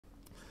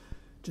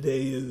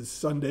Today is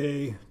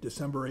Sunday,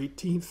 December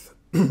 18th,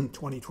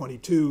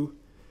 2022.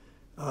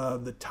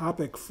 The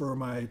topic for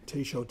my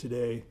Teisho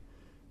today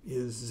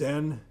is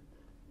Zen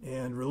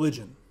and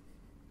Religion.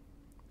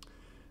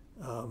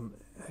 I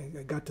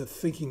got to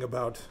thinking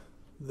about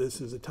this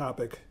as a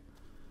topic,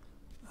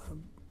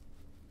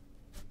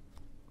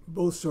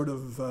 both sort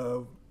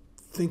of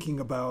thinking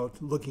about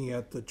looking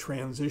at the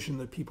transition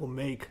that people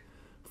make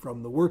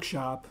from the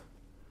workshop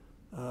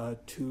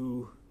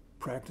to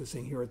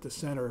practicing here at the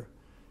center.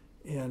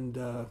 And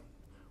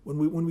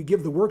when we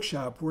give the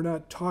workshop, we're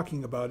not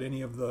talking about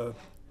any of the,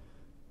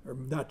 or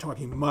not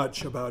talking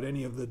much about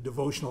any of the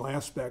devotional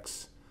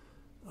aspects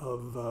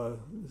of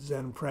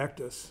Zen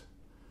practice.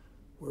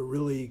 We're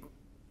really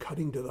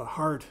cutting to the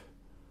heart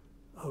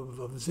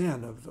of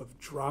Zen, of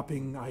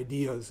dropping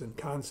ideas and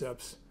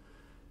concepts.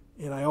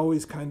 And I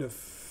always kind of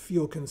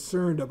feel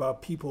concerned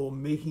about people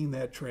making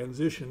that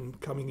transition,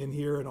 coming in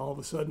here and all of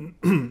a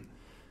sudden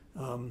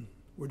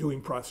we're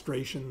doing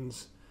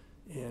prostrations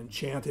and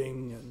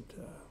chanting and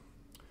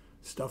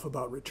stuff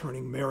about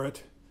returning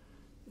merit.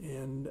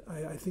 And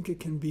I think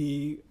it can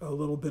be a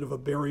little bit of a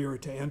barrier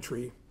to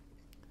entry.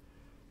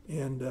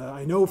 And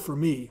I know for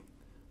me,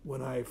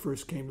 when I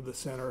first came to the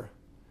center,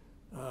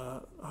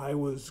 I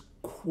was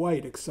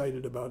quite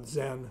excited about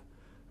Zen,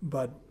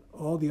 but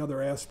all the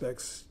other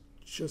aspects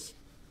just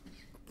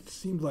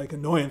seemed like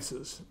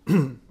annoyances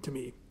to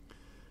me.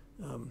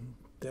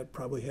 That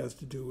probably has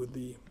to do with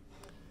the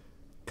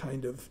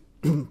kind of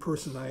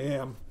person I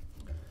am.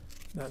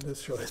 Not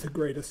necessarily the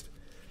greatest,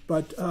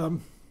 but the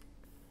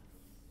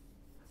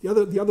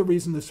other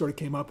reason this sort of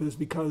came up is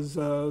because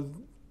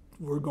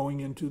we're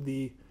going into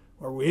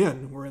we're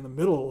in the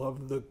middle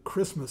of the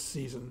Christmas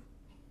season,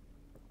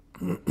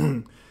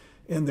 and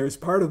there's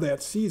part of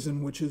that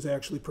season which is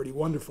actually pretty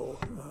wonderful.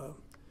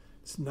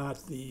 It's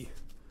not the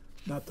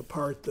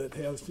part that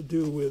has to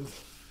do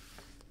with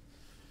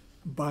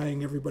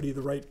buying everybody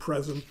the right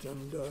present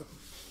and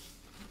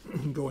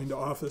going to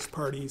office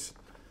parties.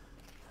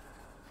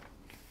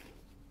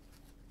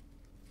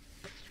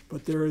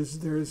 But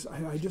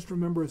I just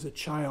remember as a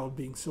child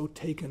being so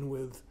taken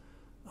with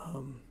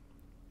the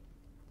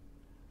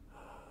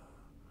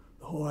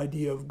whole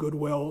idea of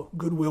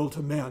goodwill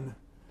to men,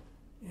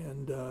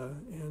 and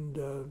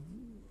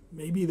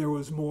maybe there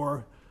was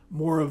more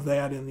of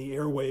that in the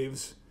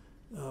airwaves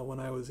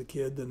when I was a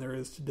kid than there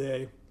is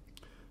today.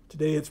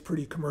 Today it's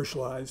pretty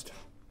commercialized.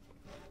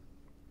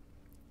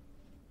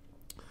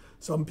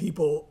 Some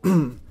people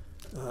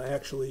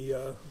actually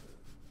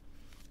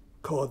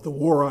call it the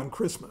war on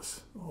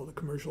Christmas, all the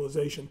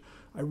commercialization.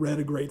 I read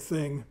a great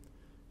thing,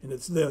 and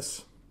it's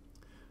this: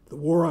 the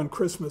war on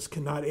Christmas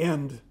cannot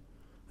end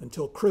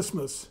until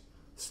Christmas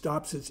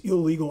stops its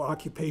illegal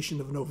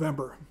occupation of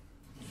November.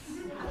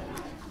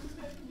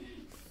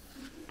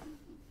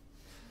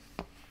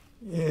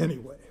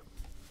 Anyway.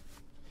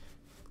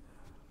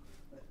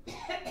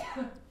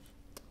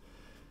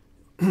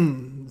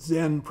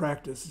 Zen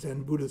practice,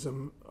 Zen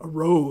Buddhism,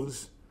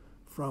 arose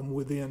from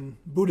within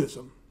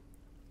Buddhism.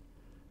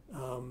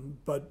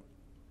 But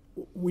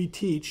we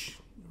teach,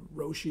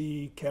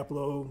 Roshi,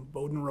 Kapleau,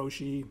 Bodhin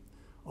Roshi,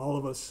 all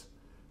of us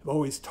have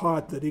always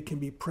taught that it can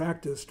be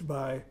practiced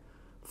by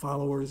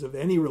followers of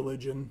any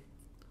religion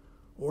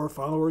or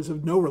followers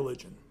of no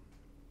religion.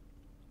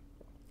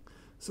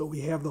 So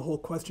we have the whole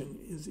question,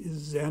 is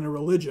Zen a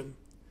religion?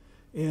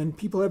 And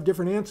people have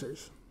different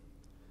answers.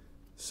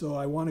 So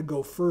I want to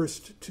go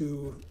first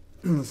to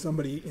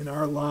somebody in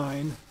our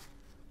line,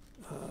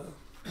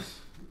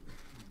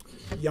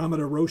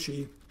 Yamada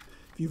Roshi.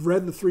 If you've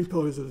read The Three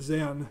Pillars of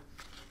Zen,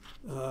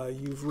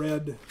 you've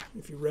read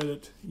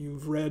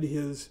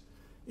his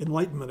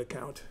enlightenment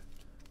account.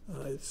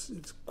 It's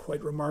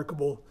quite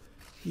remarkable.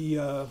 He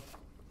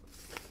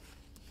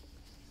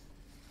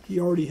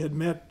already had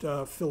met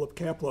Philip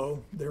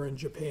Kapleau there in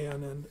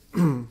Japan,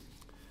 and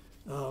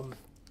I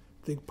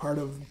think part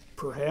of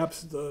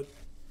perhaps the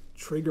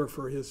trigger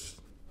for his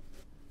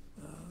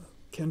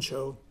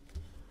Kensho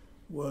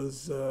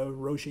was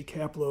Roshi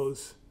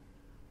Kapleau's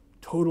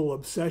total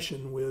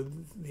obsession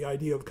with the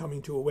idea of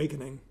coming to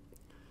awakening.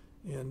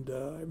 And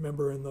I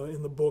remember in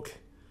the book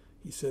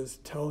he says,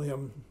 tell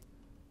him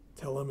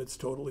it's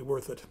totally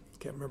worth it.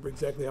 Can't remember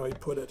exactly how he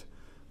put it,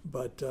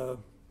 but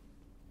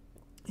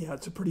yeah,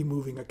 it's a pretty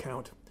moving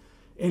account.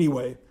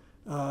 Anyway,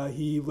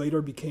 he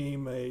later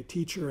became a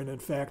teacher, and in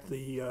fact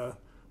the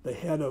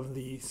head of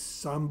the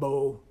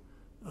Sambo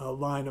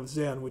line of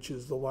Zen, which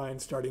is the line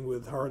starting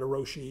with Harada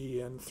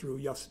Roshi and through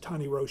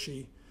Yasutani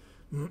Roshi,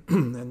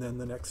 and then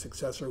the next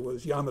successor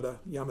was Yamada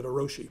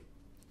Roshi.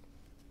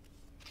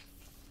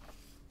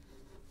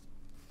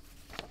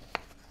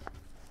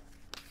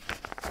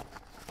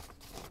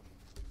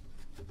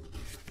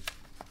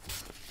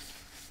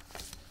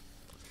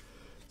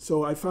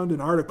 So I found an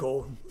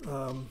article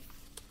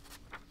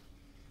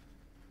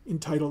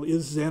entitled,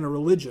 "Is Zen a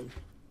Religion?"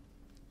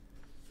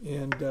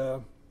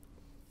 And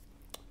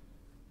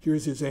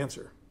here's his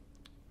answer.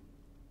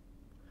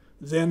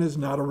 Zen is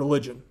not a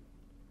religion.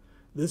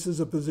 This is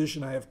a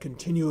position I have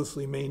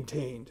continuously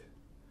maintained.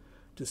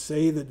 To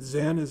say that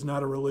Zen is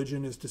not a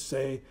religion is to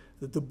say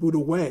that the Buddha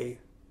way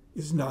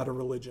is not a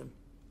religion.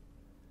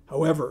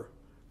 However,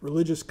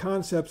 religious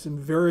concepts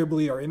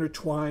invariably are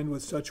intertwined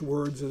with such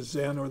words as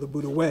Zen or the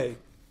Buddha way.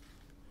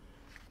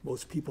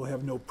 Most people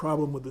have no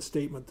problem with the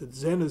statement that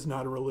Zen is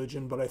not a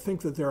religion, but I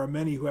think that there are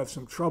many who have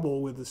some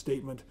trouble with the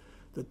statement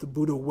that the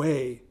Buddha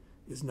way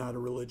is not a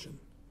religion.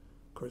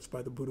 Of course,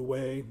 by the Buddha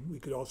way, we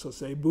could also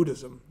say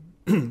Buddhism.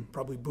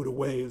 Probably Buddha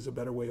way is a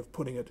better way of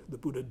putting it, the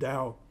Buddha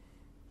Tao.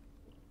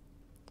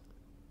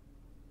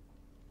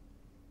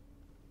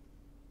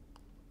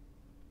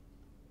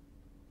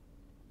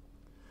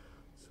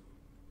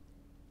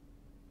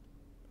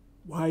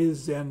 Why is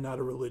Zen not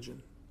a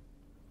religion?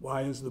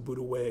 Why is the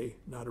Buddha way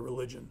not a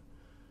religion?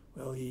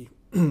 Well, he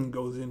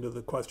goes into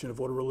the question of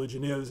what a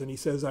religion is, and he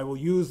says, I will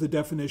use the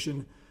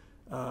definition,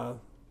 a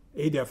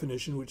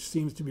definition which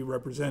seems to be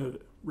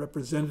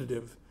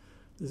representative.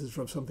 This is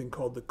from something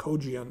called the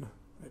Kojian.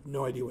 I have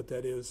no idea what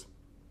that is.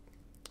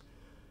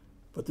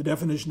 But the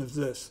definition is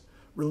this: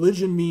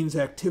 religion means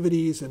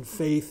activities and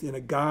faith in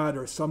a god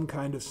or some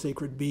kind of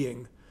sacred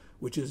being,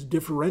 which is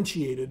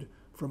differentiated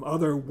from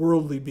other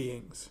worldly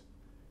beings.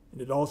 And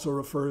it also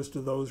refers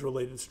to those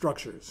related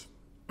structures.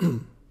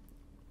 In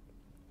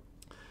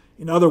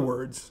other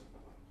words,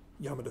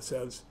 Yamada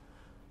says,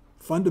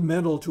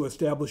 fundamental to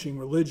establishing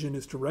religion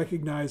is to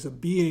recognize a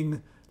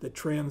being that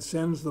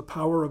transcends the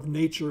power of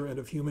nature and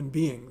of human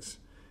beings.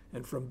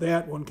 And from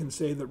that, one can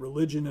say that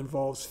religion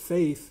involves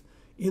faith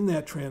in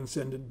that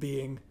transcendent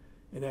being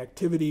and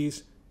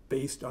activities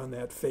based on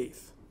that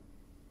faith.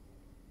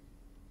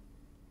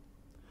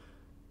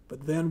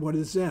 But then what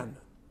is Zen?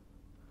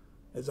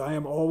 As I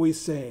am always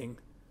saying,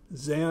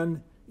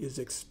 Zen is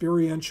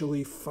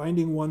experientially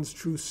finding one's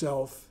true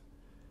self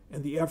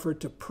and the effort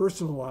to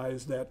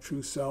personalize that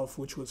true self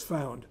which was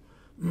found.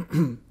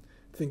 I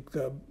think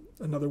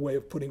another way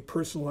of putting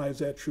personalize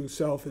that true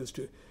self is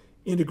to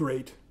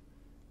integrate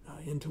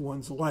into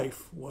one's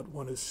life what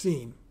one has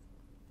seen.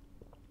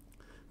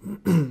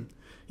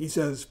 He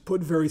says,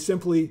 put very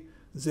simply,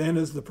 Zen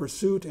is the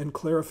pursuit and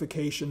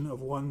clarification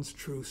of one's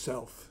true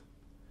self.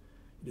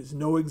 It is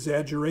no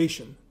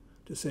exaggeration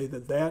to say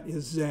that that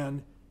is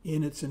Zen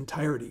in its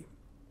entirety.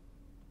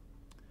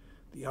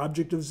 The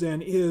object of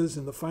Zen is,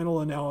 in the final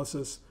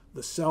analysis,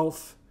 the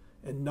self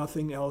and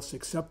nothing else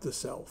except the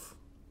self.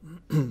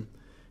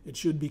 It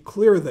should be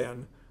clear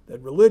then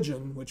that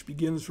religion, which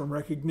begins from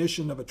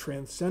recognition of a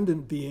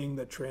transcendent being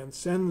that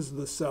transcends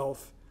the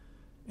self,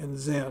 and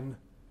Zen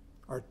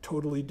are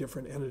totally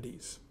different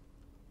entities.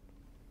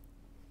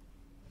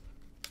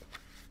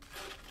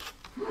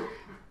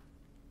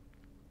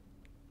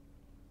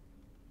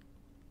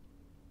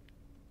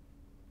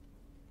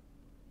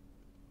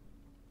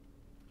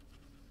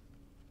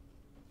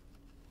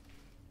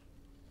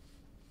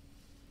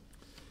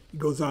 He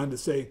goes on to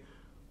say,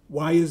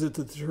 why is it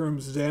that the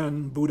terms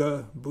Zen,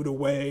 Buddha, Buddha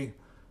way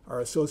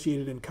are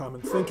associated in common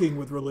thinking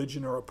with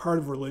religion or a part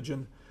of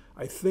religion?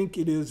 I think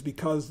it is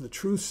because the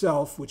true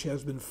self which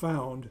has been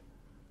found,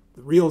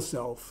 the real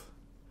self,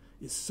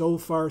 is so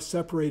far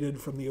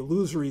separated from the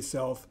illusory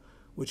self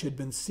which had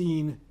been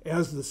seen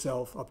as the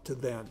self up to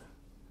then.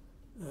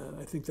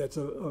 I think that's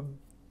a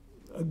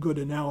good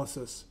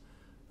analysis.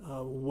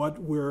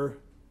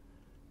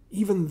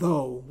 Even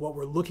though what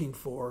we're looking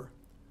for,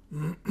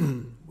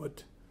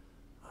 what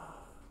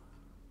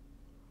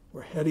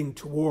we're heading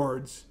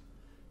towards,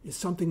 is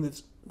something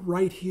that's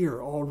right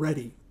here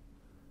already.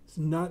 It's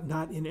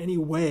not in any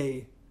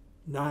way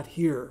not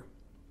here.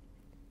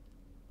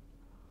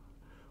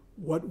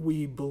 What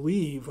we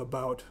believe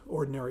about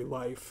ordinary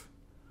life,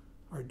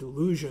 our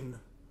delusion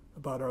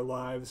about our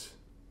lives,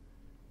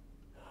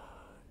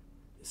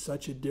 is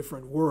such a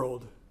different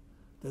world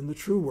than the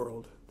true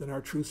world, than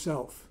our true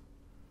self.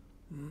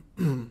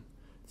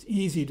 It's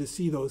easy to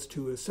see those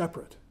two as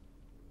separate.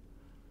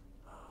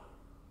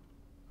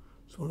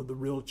 It's one of the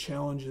real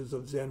challenges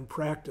of Zen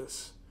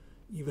practice,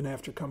 even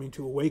after coming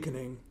to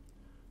awakening,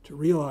 to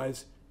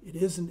realize it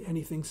isn't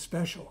anything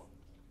special.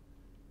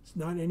 It's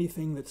not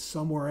anything that's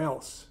somewhere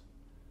else.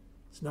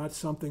 It's not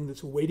something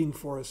that's waiting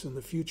for us in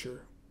the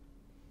future.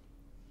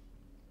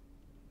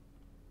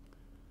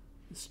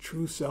 This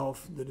true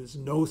self that is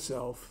no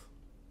self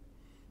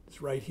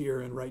is right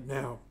here and right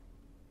now.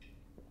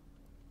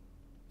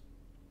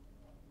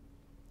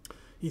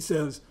 He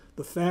says,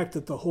 the fact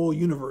that the whole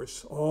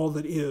universe, all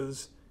that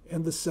is,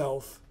 and the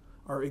self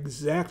are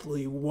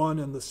exactly one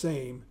and the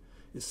same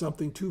is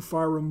something too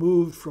far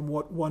removed from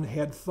what one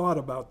had thought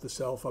about the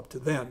self up to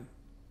then.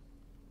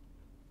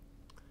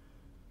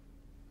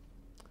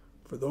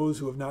 For those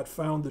who have not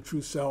found the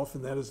true self,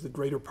 and that is the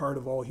greater part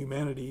of all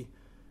humanity,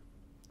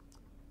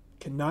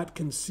 cannot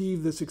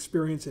conceive this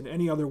experience in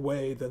any other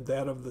way than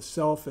that of the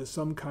self as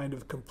some kind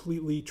of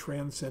completely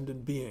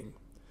transcendent being,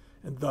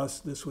 and thus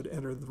this would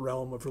enter the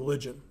realm of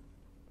religion.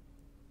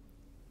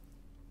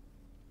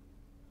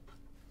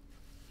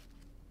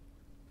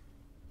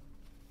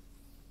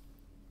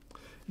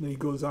 And then he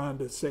goes on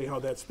to say how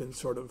that's been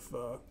sort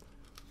of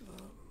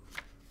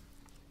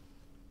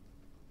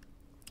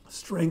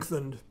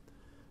strengthened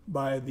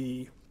by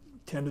the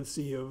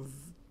tendency of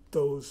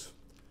those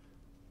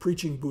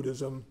preaching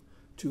Buddhism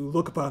to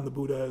look upon the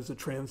Buddha as a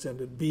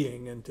transcendent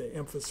being and to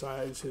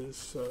emphasize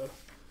his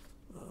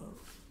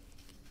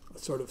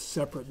sort of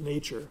separate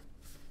nature.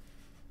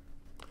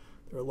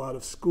 There are a lot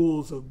of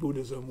schools of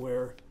Buddhism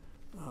where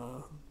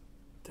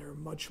they're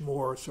much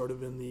more sort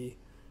of in the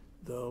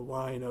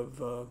line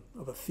of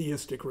a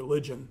theistic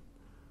religion.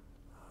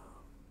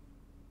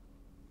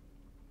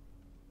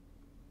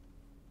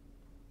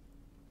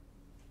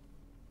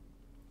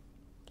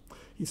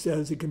 He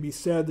says, it can be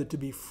said that to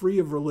be free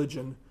of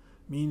religion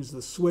means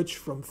the switch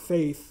from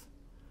faith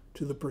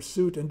to the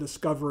pursuit and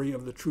discovery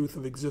of the truth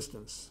of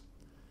existence,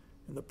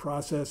 in the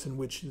process in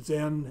which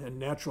Zen and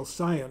natural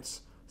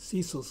science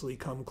ceaselessly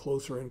come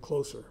closer and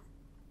closer.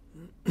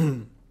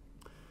 In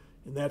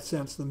that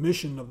sense, the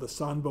mission of the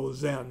Sanbo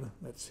Zen,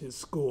 that's his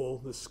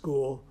school, this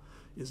school,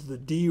 is the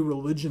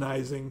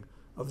de-religionizing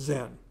of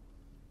Zen.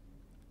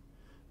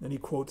 Then he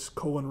quotes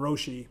Koen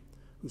Roshi,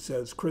 who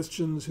says,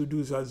 Christians who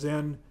do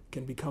Zazen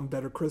can become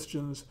better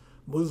Christians,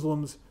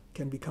 Muslims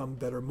can become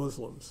better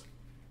Muslims.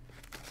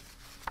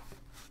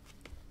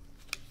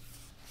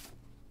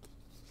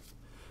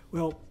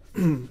 Well,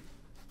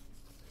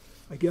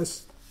 I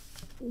guess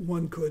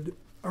one could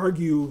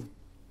argue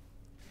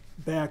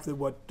back that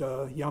what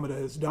Yamada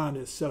has done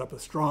is set up a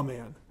straw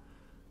man,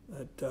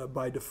 that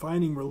by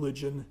defining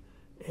religion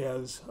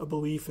as a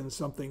belief in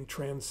something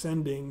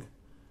transcending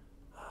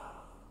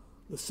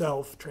the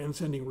self,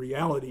 transcending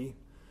reality,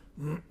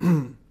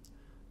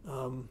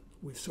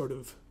 we've sort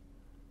of,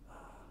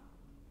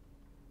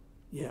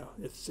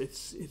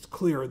 it's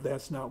clear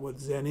that's not what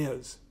Zen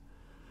is.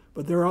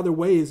 But there are other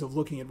ways of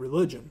looking at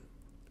religion.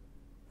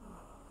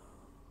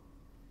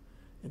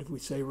 And if we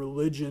say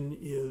religion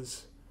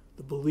is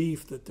the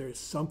belief that there's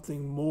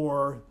something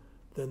more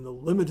than the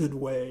limited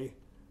way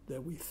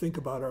that we think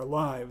about our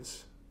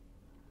lives,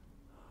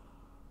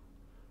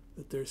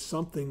 that there's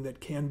something that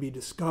can be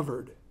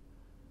discovered,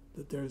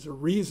 that there's a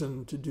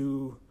reason to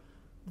do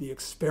the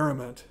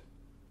experiment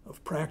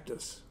of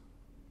practice,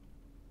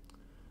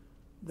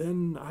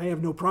 then I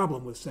have no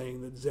problem with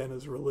saying that Zen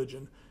is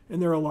religion.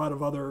 And there are a lot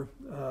of other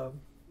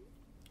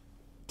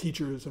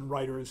teachers and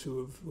writers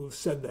who have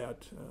said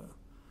that.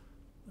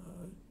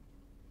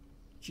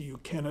 G.U.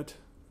 Kennett,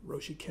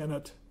 Roshi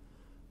Kennett,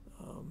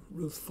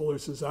 Ruth Fuller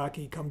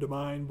Sasaki come to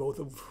mind, both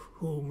of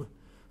whom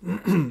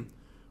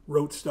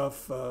wrote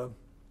stuff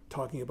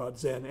talking about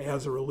Zen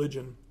as a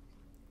religion.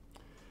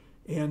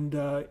 And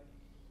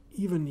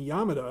even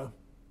Yamada,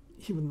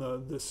 even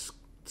this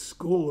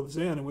school of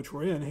Zen in which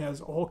we're in, has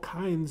all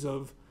kinds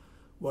of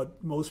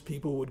what most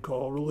people would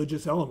call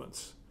religious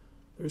elements.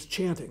 There's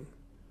chanting.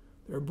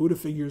 There are Buddha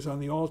figures on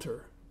the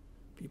altar.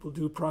 People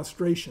do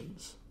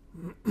prostrations.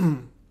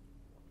 We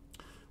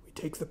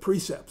take the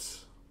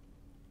precepts.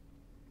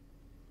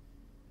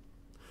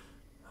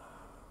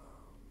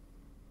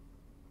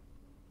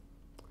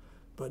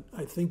 But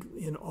I think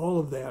in all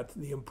of that,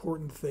 the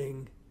important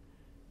thing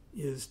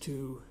is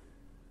to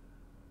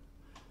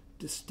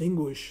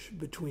distinguish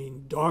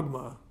between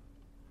dogma,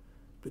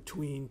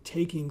 between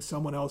taking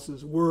someone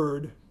else's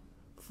word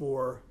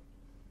for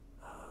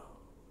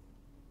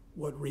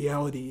what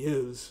reality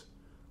is,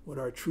 what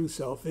our true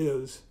self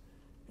is,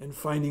 and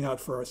finding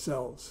out for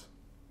ourselves.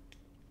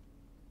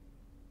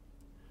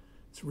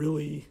 It's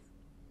really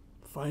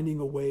finding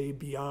a way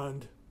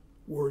beyond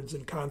words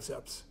and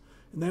concepts.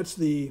 And that's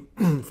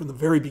from the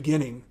very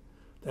beginning,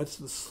 that's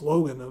the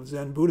slogan of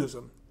Zen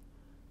Buddhism,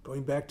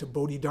 going back to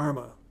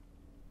Bodhidharma.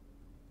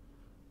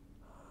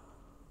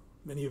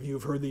 Many of you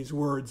have heard these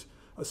words,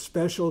 a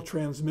special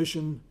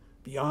transmission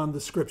beyond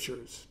the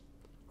scriptures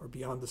or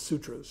beyond the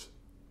sutras.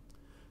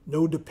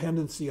 No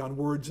dependency on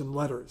words and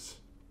letters,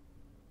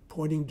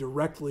 pointing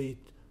directly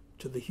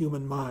to the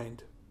human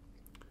mind,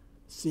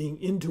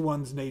 seeing into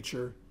one's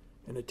nature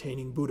and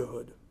attaining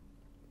Buddhahood.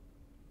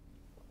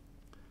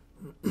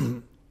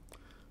 Of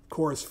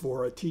course,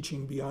 for a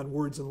teaching beyond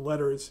words and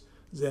letters,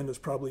 Zen has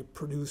probably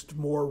produced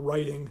more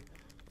writing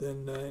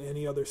than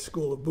any other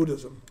school of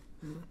Buddhism.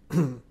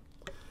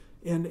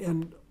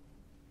 And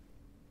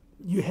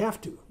you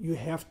have to,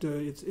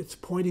 it's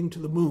pointing to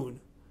the moon.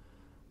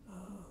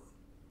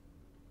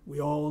 We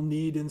all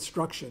need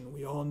instruction.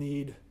 We all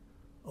need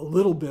a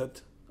little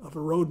bit of a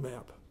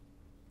roadmap.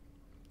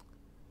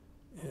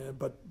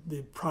 But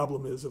the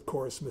problem is, of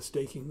course,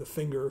 mistaking the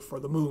finger for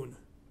the moon.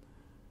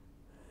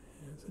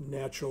 It's a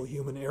natural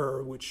human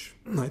error, which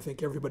I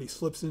think everybody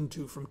slips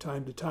into from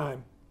time to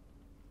time.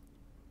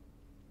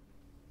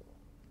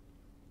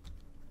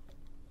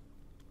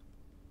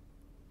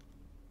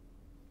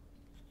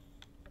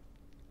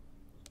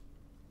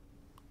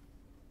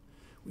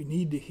 We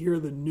need to hear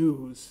the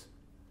news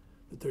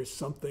that there's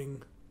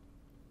something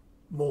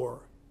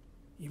more,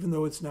 even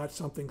though it's not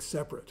something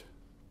separate.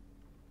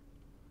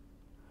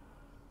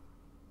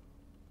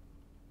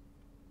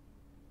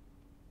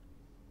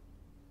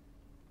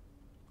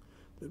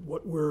 That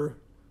what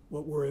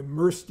we're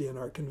immersed in,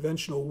 our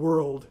conventional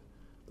world,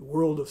 the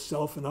world of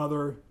self and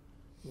other,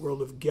 the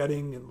world of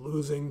getting and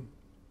losing,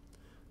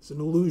 it's an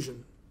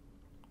illusion.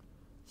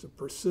 It's a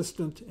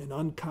persistent and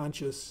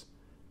unconscious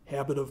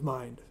habit of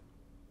mind,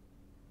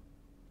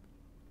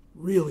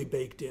 really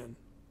baked in.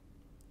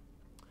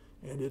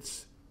 And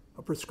it's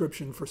a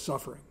prescription for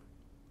suffering.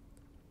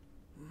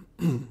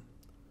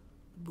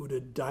 Buddha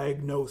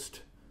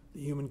diagnosed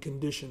the human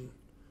condition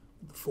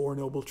with the Four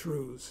Noble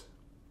Truths.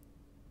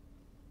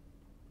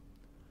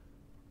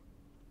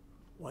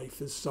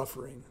 Life is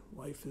suffering.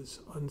 Life is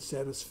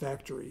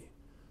unsatisfactory,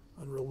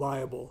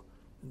 unreliable.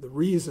 And the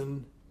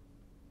reason,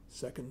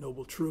 second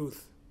noble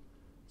truth,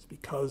 is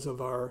because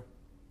of our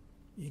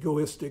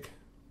egoistic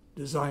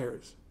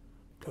desires,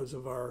 because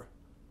of our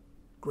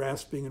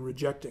grasping and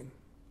rejecting.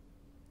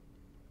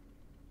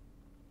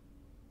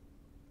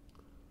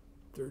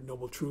 Third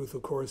noble truth,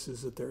 of course,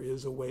 is that there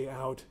is a way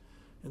out.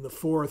 And the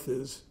fourth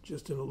is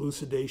just an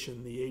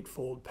elucidation, the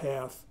Eightfold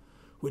Path,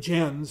 which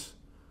ends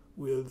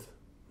with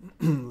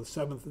the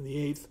seventh and the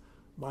eighth,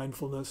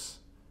 mindfulness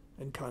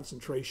and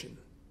concentration,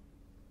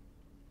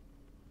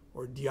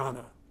 or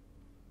dhyana,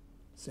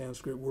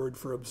 Sanskrit word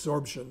for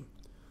absorption,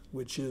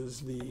 which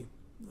is the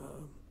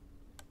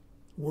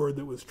word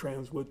that was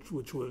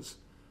which was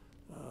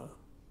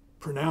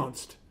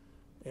pronounced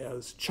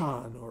as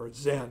Chan or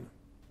Zen.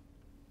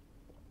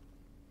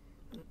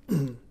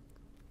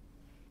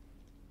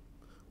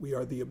 We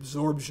are the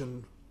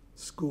absorption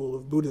school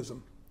of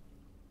Buddhism.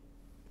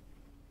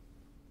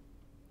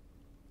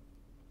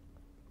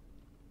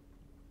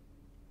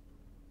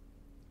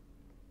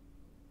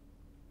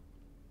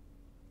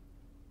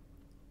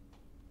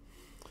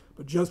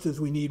 But just as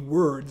we need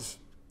words,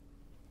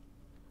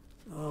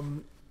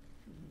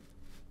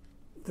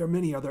 there are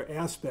many other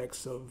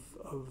aspects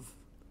of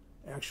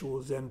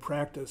actual Zen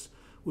practice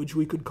which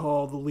we could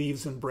call the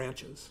leaves and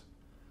branches.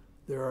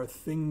 There are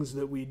things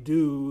that we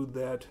do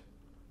that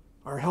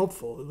are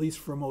helpful, at least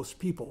for most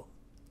people.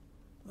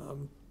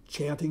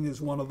 Chanting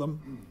is one of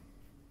them.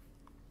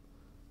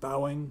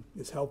 Bowing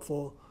is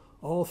helpful.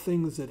 All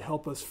things that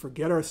help us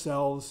forget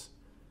ourselves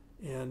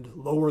and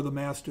lower the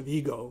mast of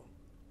ego.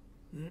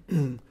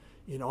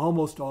 In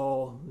almost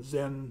all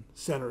Zen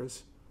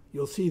centers,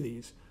 you'll see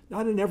these.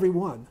 Not in every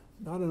one,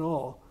 not in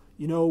all.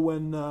 You know,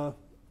 when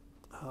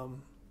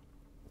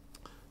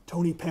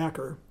Tony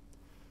Packer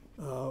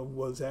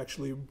was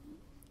actually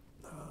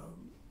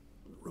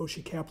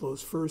Roshi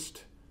Kapleau's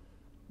first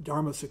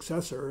Dharma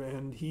successor,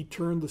 and he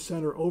turned the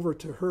center over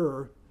to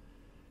her,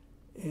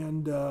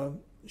 and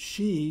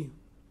she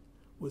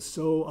was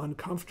so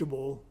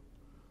uncomfortable,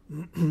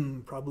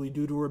 probably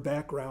due to her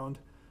background,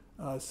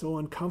 so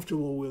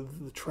uncomfortable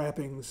with the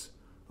trappings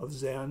of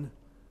Zen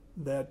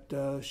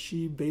that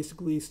she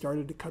basically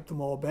started to cut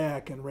them all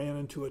back and ran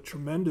into a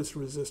tremendous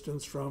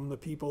resistance from the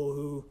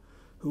people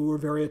who were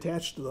very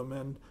attached to them.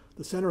 And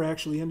the center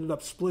actually ended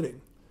up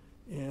splitting.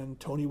 And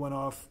Tony went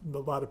off, a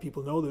lot of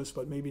people know this,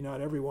 but maybe not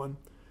everyone.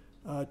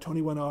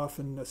 Tony went off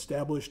and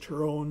established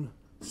her own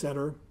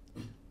center.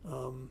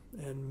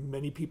 And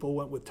many people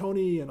went with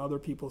Tony and other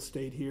people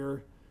stayed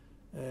here.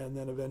 And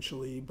then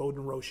eventually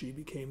Bodhin Roshi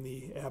became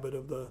the abbot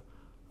of the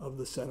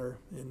center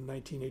in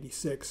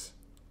 1986.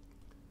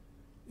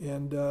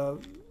 And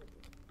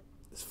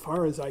as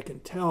far as I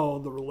can tell,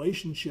 the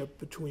relationship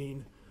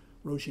between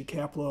Roshi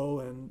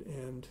Kapleau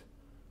and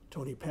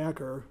Tony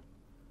Packer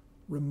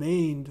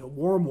remained a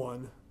warm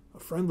one, a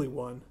friendly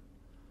one,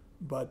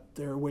 but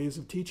their ways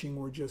of teaching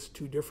were just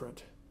too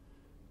different.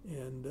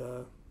 And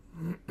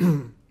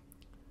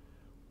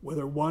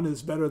whether one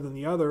is better than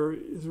the other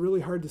is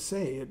really hard to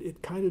say.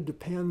 It kind of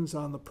depends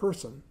on the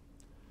person.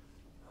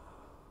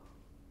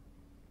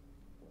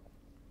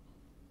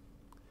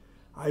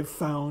 I've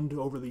found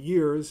over the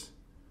years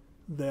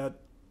that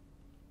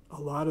a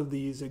lot of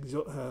these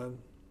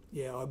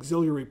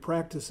auxiliary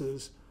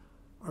practices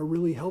are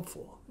really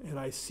helpful. And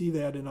I see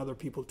that in other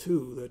people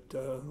too, that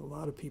a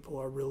lot of people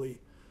are really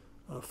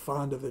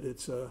fond of it.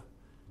 It's a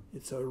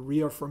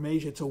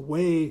reaffirmation. It's a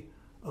way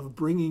of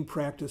bringing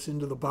practice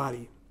into the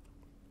body,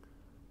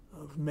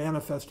 of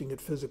manifesting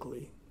it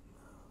physically,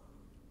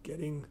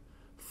 getting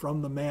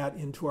from the mat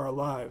into our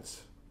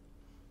lives.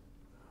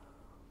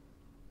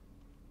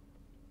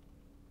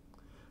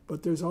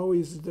 But there's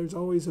always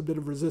a bit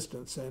of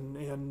resistance,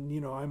 and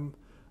you know, I'm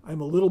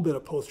a little bit a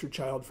poster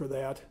child for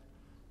that.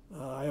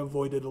 I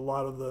avoided a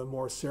lot of the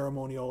more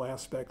ceremonial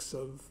aspects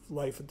of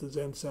life at the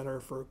Zen Center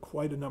for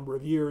quite a number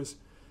of years.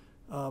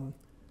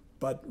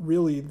 But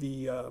really,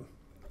 the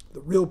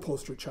real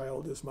poster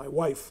child is my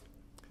wife,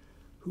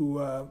 who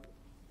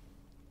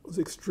was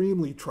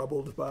extremely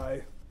troubled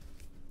by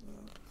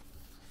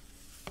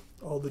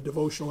all the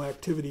devotional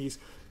activities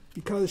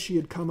because she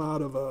had come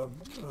out of a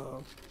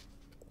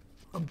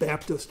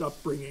Baptist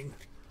upbringing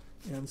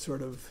and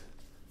sort of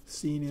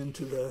seen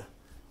into the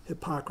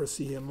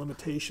hypocrisy and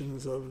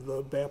limitations of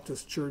the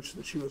Baptist church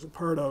that she was a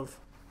part of.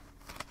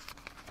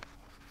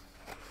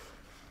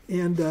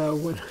 And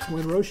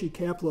when Roshi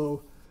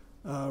Kapleau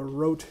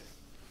wrote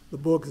the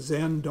book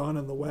Zen, Dawn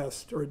in the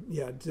West,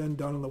 Zen,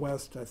 Dawn in the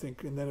West, I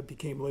think, and then it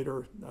became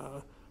later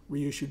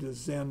reissued as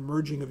Zen,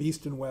 Merging of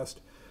East and West,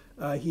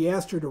 he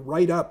asked her to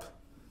write up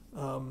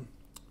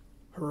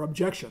her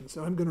objections.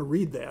 And I'm going to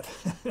read that.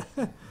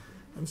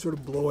 I'm sort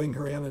of blowing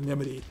her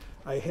anonymity.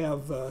 I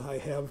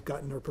have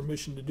gotten her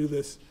permission to do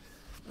this.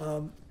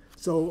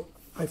 So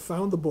I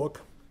found the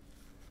book,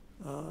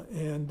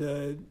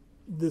 and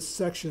this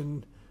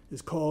section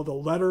is called A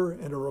Letter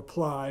and a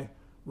Reply,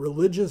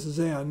 Religious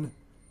Zen,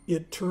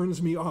 It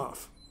Turns Me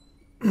Off.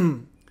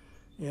 And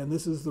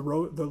this is the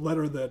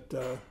letter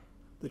that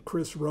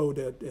Chris wrote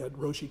at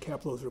Roshi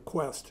Kapleau's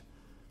request.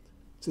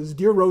 It says,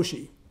 Dear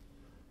Roshi,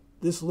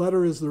 this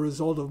letter is the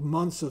result of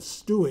months of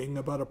stewing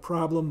about a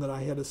problem that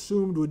I had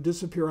assumed would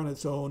disappear on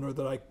its own or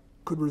that I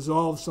could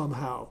resolve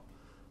somehow,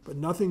 but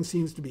nothing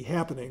seems to be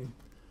happening,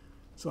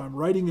 so I'm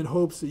writing in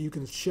hopes that you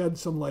can shed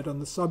some light on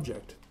the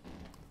subject.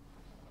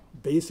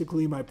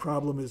 Basically, my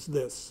problem is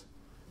this.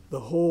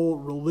 The whole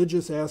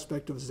religious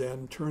aspect of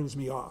Zen turns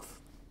me off.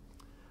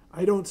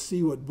 I don't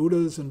see what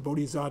Buddhas and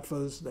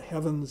Bodhisattvas, the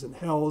heavens and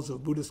hells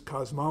of Buddhist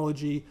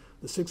cosmology,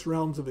 the 6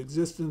 realms of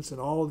existence, and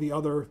all the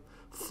other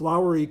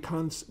flowery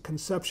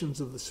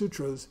conceptions of the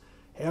sutras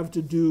have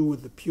to do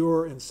with the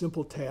pure and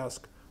simple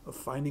task of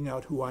finding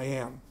out who I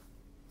am.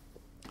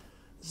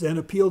 Zen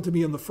appealed to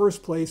me in the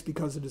first place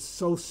because it is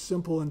so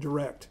simple and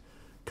direct,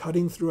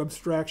 cutting through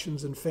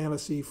abstractions and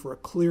fantasy for a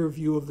clear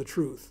view of the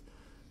truth.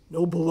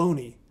 No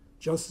baloney,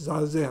 just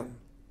zazen.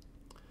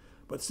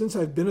 But since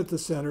I've been at the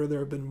center, there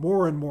have been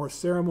more and more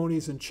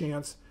ceremonies and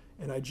chants,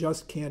 and I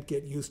just can't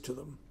get used to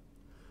them.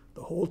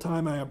 The whole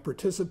time I am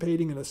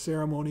participating in a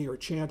ceremony or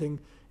chanting,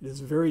 it is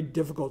very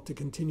difficult to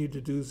continue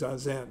to do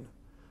zazen.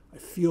 I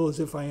feel as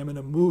if I am in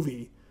a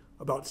movie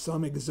about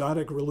some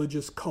exotic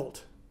religious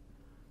cult.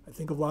 I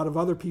think a lot of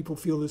other people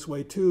feel this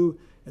way too,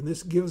 and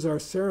this gives our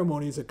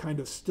ceremonies a kind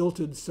of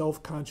stilted,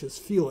 self-conscious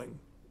feeling.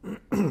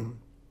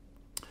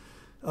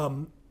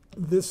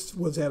 This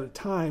was at a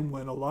time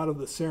when a lot of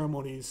the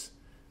ceremonies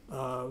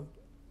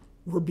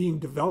were being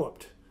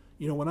developed.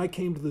 You know, when I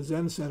came to the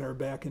Zen Center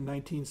back in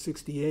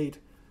 1968,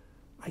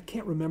 I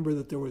can't remember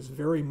that there was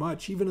very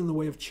much, even in the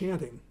way of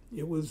chanting.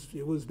 It was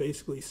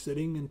basically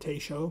sitting in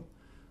Teisho.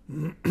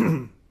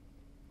 And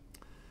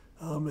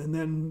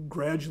then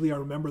gradually, I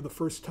remember the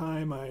first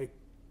time I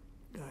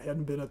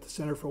hadn't been at the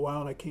center for a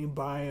while, and I came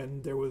by,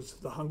 and there was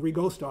the Hungry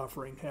Ghost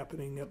offering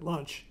happening at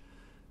lunch.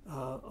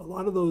 A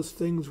lot of those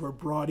things were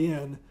brought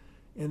in,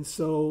 and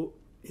so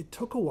it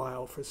took a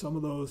while for some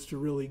of those to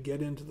really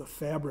get into the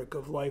fabric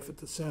of life at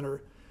the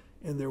center,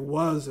 and there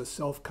was a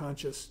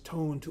self-conscious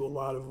tone to a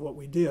lot of what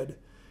we did.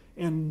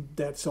 And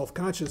that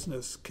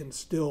self-consciousness can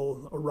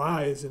still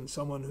arise in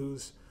someone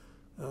who's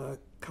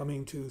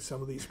coming to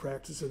some of these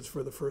practices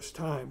for the first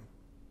time.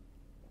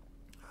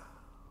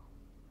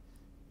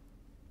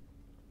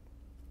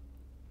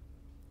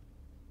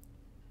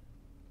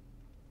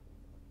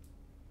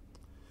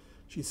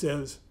 She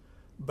says,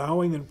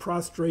 bowing and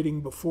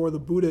prostrating before the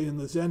Buddha in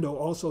the Zendo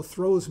also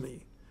throws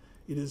me.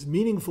 It is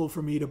meaningful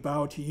for me to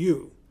bow to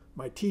you,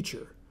 my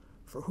teacher,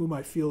 for whom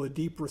I feel a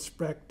deep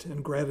respect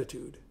and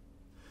gratitude.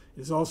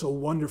 It is also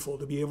wonderful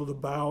to be able to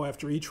bow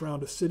after each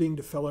round of sitting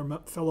to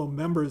fellow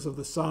members of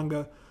the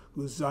Sangha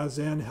whose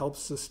zazen helps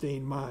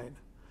sustain mine.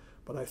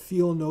 But I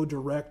feel no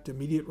direct,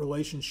 immediate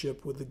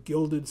relationship with the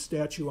gilded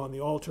statue on the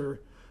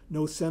altar,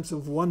 no sense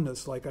of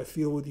oneness like I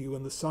feel with you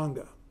in the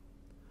Sangha.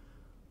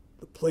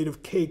 The plate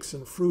of cakes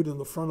and fruit in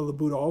the front of the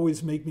Buddha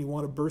always make me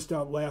want to burst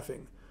out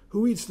laughing.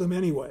 Who eats them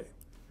anyway?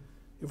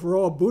 If we're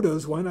all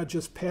Buddhas, why not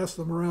just pass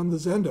them around the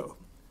Zendo?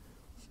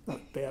 It's not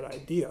a bad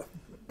idea.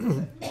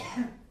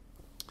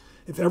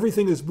 If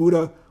everything is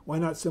Buddha, why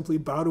not simply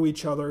bow to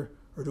each other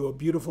or to a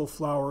beautiful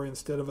flower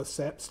instead of a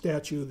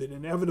statue that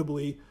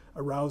inevitably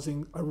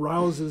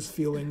arouses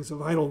feelings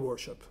of idol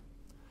worship?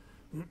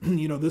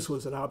 You know, this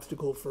was an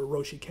obstacle for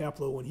Roshi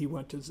Kapleau when he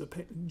went to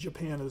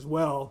Japan as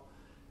well.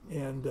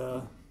 And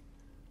I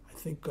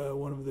think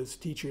one of his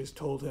teachers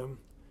told him,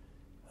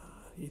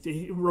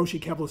 Roshi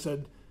Kapleau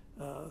said,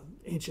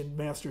 ancient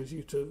masters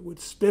would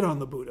spit on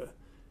the Buddha.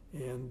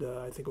 And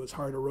I think it was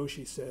Harda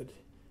Roshi said,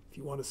 if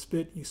you want to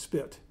spit, you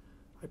spit.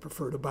 I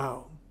prefer to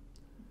bow.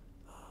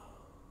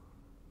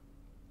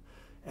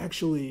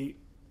 Actually,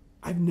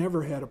 I've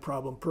never had a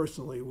problem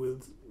personally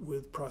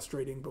with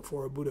prostrating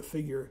before a Buddha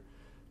figure,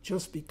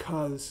 just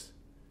because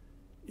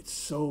it's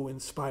so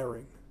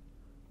inspiring.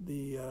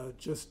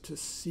 Just to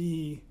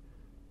see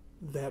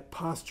that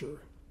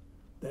posture,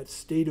 that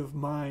state of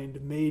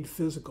mind made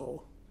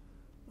physical,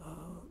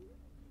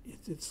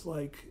 it's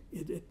like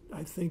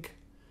I think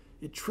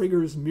it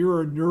triggers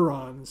mirror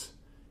neurons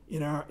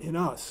in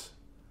us.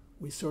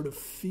 We sort of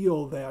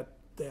feel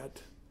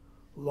that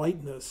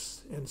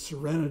lightness and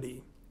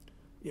serenity,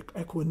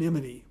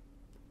 equanimity,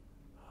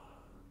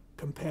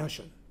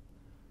 compassion.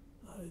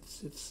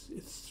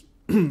 It's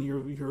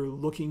you're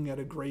looking at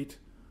a great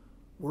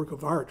work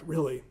of art,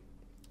 really.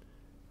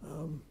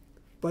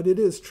 But it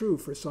is true,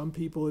 for some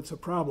people it's a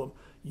problem.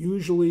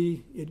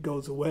 Usually it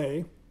goes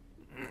away,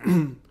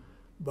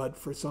 but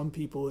for some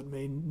people it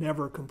may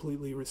never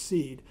completely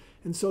recede.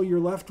 And so you're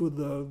left with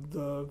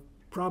the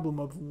problem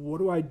of, what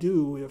do I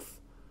do if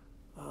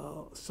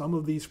some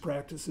of these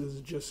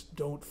practices just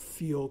don't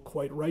feel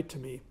quite right to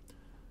me?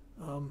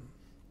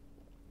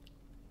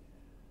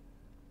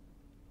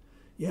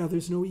 Yeah,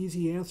 there's no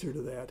easy answer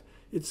to that.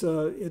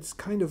 It's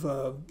kind of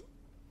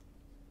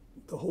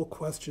the whole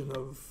question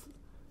of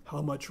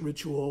how much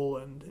ritual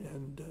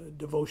and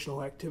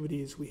devotional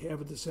activities we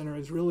have at the center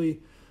is really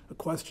a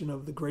question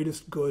of the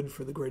greatest good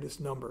for the greatest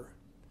number.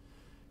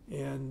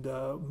 And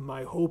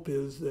my hope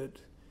is that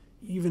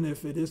even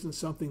if it isn't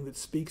something that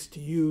speaks to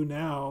you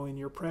now in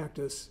your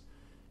practice,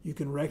 you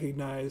can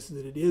recognize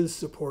that it is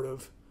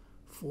supportive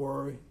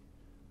for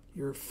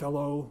your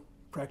fellow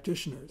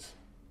practitioners,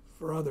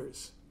 for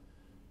others.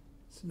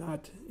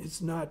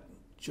 It's not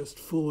just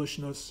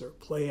foolishness or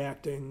play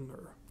acting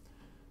or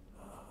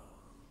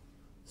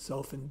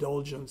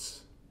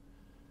self-indulgence.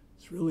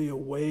 It's really a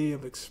way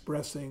of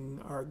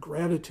expressing our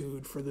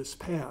gratitude for this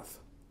path.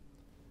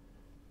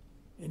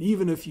 And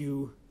even if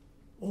you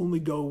only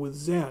go with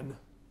Zen,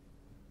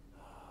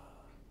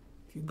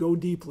 if you go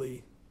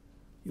deeply,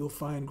 you'll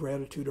find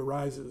gratitude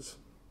arises.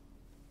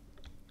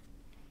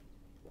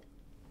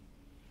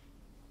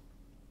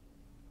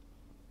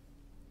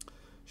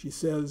 She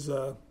says,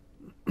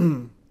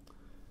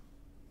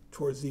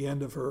 towards the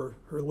end of her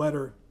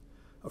letter,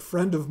 a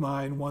friend of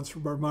mine once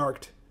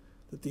remarked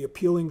that the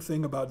appealing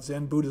thing about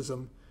Zen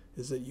Buddhism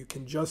is that you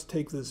can just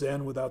take the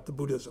Zen without the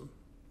Buddhism.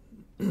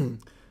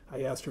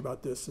 I asked her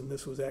about this, and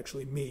this was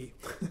actually me.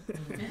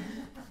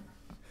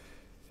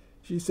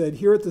 She said,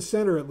 here at the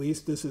center, at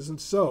least, this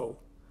isn't so.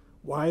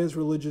 Why is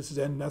religious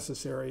Zen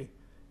necessary,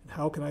 and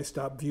how can I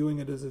stop viewing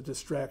it as a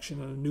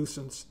distraction and a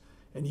nuisance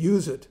and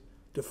use it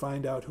to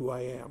find out who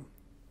I am?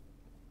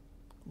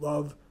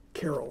 Love,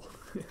 Carol.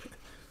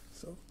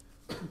 So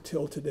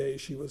until today,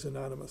 she was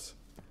anonymous.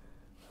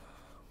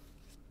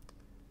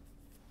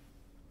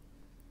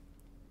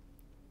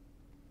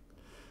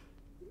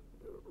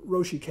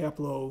 Roshi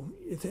Kapleau,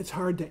 it's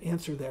hard to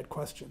answer that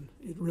question.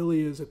 It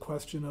really is a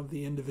question of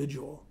the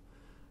individual.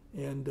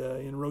 And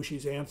in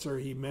Roshi's answer,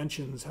 he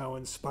mentions how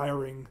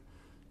inspiring,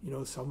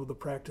 some of the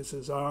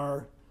practices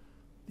are.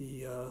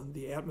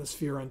 The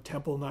atmosphere on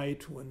temple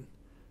night when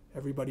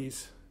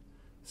everybody's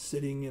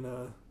sitting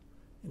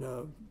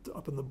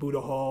up in the Buddha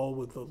hall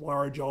with the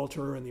large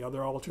altar and the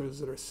other altars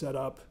that are set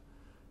up.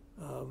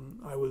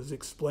 I was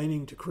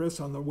explaining to Chris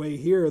on the way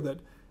here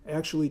that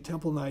actually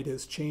temple night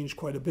has changed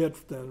quite a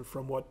bit then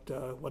from what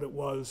it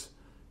was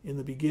in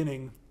the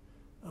beginning.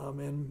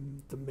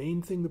 And the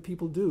main thing that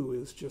people do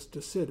is just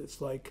to sit. It's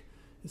like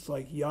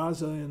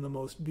yaza in the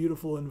most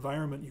beautiful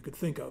environment you could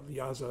think of,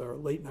 yaza or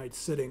late night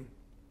sitting.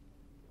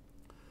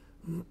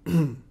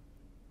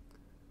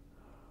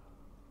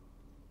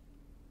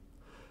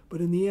 But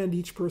in the end,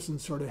 each person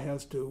sort of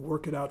has to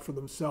work it out for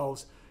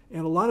themselves.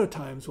 And a lot of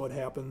times what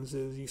happens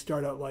is you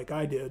start out like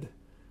I did,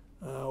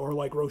 or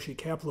like Roshi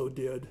Kapleau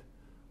did,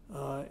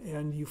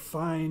 and you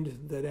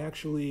find that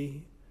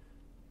actually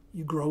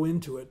you grow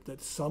into it,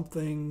 that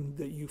something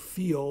that you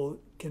feel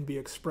can be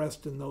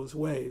expressed in those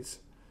ways.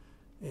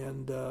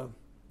 And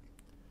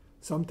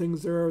some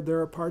things, there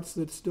are parts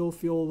that still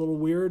feel a little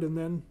weird, and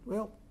then,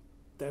 well,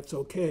 that's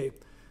okay.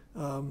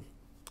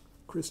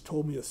 Chris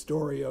told me a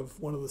story of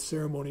one of the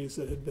ceremonies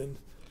that had been,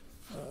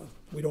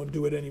 we don't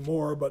do it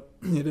anymore, but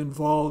it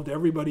involved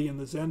everybody in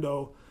the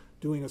Zendo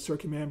doing a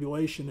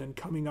circumambulation and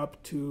coming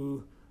up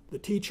to the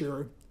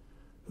teacher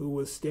who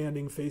was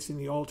standing facing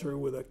the altar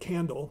with a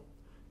candle,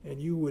 and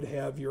you would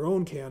have your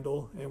own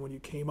candle, and when you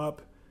came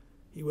up,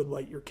 he would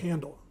light your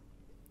candle.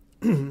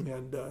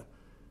 And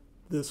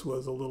this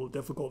was a little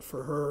difficult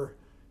for her,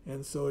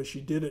 and so as she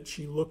did it,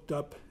 she looked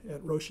up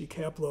at Roshi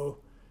Kapleau,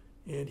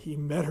 and he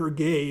met her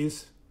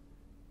gaze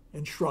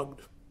and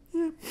shrugged.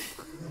 Yeah.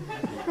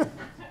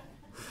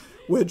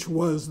 Which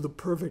was the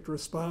perfect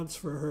response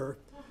for her,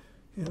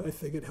 and I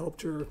think it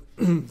helped her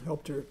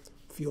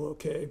feel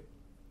okay.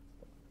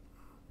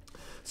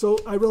 So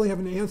I really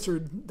haven't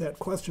answered that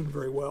question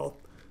very well,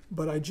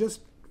 but I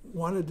just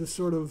wanted to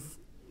sort of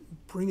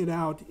bring it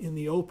out in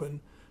the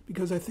open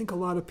because I think a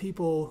lot of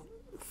people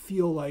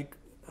feel like,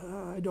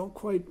 I don't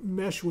quite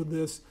mesh with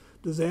this.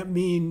 Does that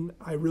mean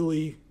I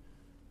really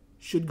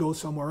should go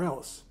somewhere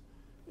else?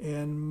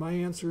 And my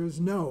answer is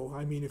no.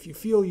 I mean, if you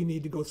feel you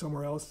need to go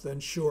somewhere else, then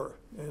sure.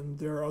 And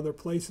there are other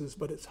places,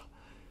 but it's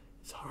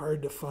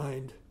hard to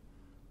find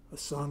a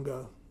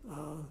Sangha.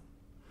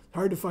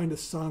 Hard to find a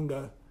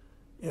Sangha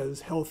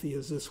as healthy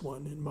as this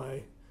one,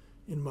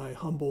 in my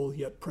humble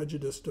yet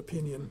prejudiced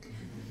opinion.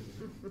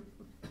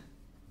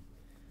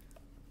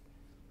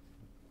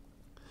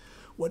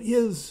 What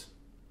is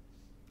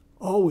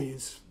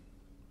always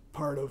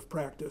part of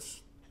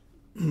practice,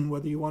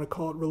 whether you want to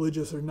call it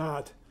religious or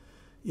not,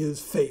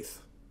 is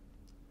faith.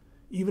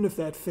 Even if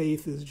that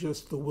faith is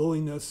just the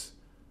willingness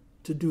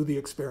to do the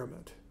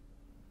experiment,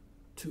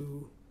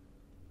 to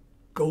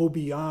go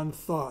beyond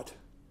thought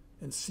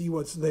and see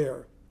what's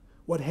there.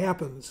 What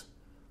happens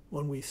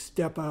when we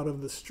step out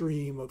of the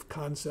stream of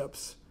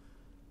concepts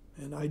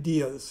and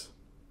ideas?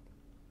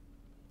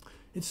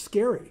 It's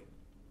scary.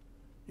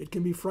 It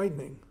can be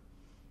frightening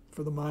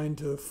for the mind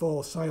to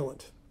fall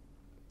silent.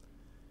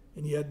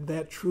 And yet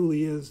that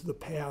truly is the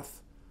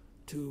path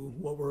to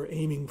what we're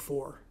aiming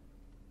for.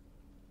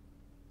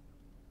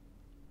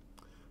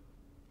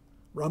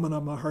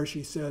 Ramana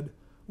Maharshi said,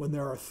 "When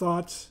there are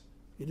thoughts,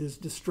 it is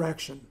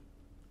distraction.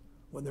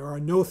 When there are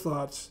no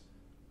thoughts,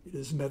 it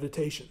is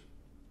meditation."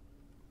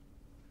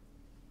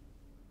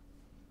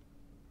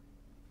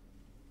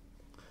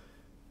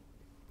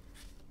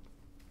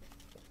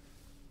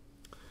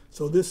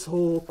 So this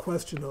whole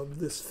question of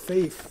this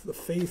faith, the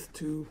faith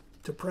to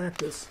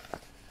practice,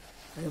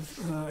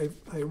 I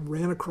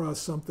ran across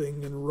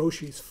something in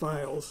Roshi's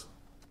files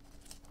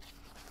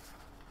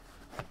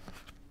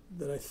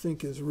that I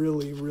think is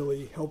really,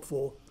 really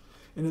helpful.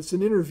 And it's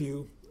an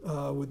interview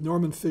with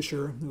Norman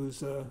Fisher,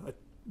 who's a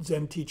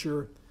Zen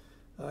teacher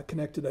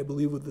connected, I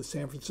believe, with the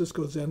San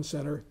Francisco Zen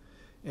Center,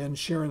 and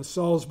Sharon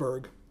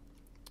Salzberg,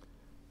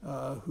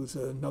 who's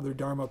another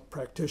Dharma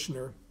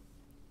practitioner.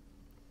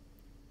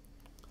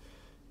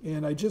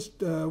 And I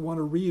just want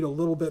to read a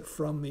little bit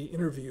from the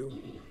interview,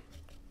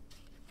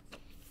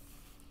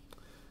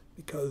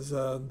 because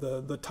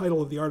the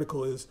title of the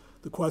article is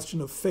 "The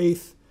Question of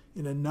Faith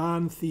in a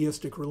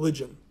Non-Theistic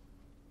Religion."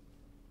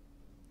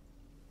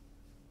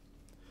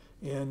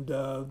 And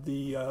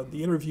the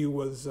interview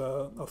was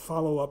a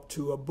follow-up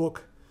to a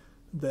book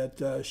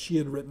that she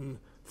had written,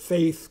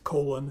 Faith,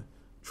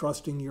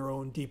 Trusting Your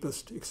Own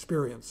Deepest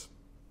Experience.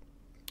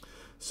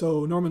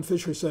 So Norman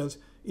Fisher says,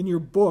 in your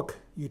book,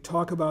 you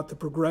talk about the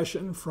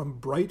progression from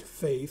bright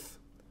faith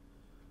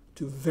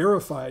to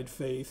verified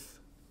faith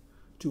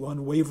to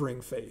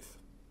unwavering faith.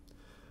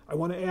 I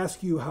want to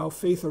ask you how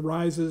faith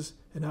arises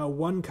and how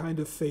one kind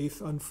of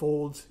faith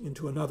unfolds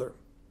into another.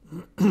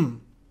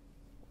 And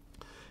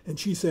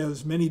she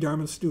says many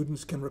Dharma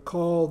students can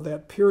recall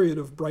that period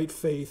of bright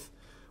faith,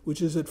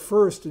 which is at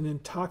first an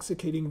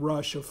intoxicating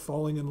rush of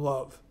falling in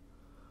love.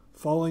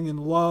 Falling in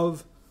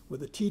love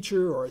with a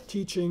teacher or a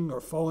teaching,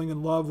 or falling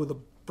in love with a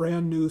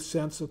brand new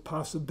sense of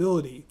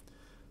possibility,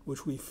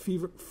 which we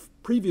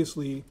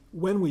previously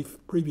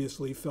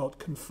felt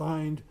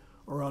confined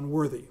or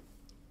unworthy.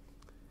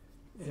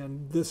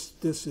 And this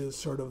is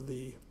sort of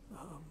the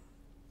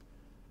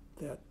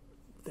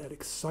that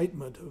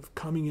excitement of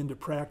coming into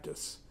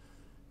practice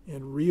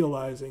and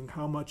realizing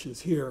how much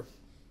is here.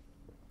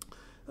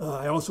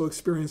 I also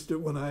experienced it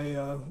when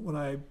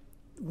I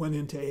went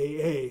into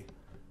AA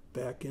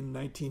back in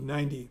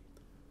 1990.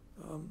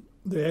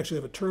 They actually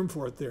have a term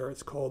for it there.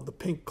 It's called the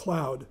pink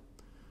cloud,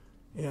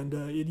 and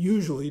it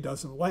usually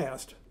doesn't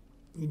last.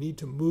 You need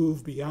to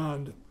move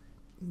beyond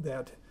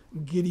that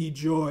giddy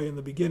joy in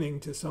the beginning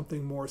to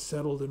something more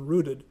settled and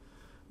rooted,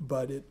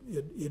 but it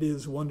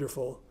is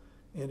wonderful,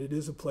 and it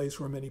is a place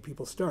where many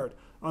people start.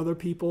 Other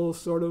people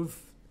sort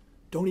of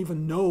don't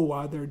even know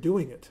why they're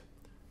doing it.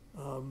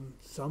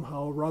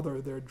 Somehow or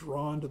other they're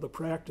drawn to the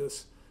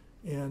practice,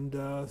 and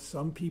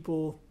some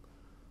people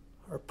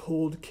are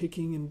pulled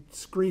kicking and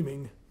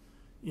screaming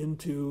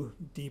into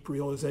deep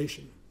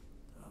realization.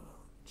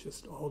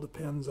 Just all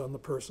depends on the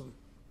person.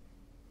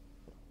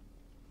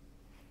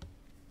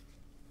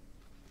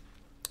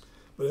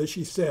 But as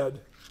she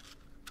said,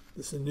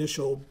 this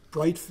initial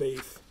bright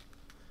faith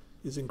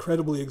is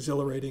incredibly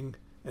exhilarating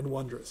and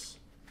wondrous.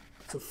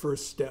 It's a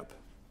first step.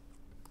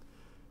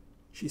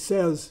 She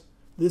says,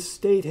 this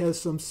state has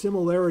some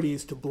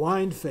similarities to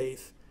blind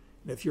faith,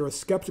 and if you're a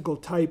skeptical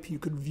type, you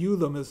could view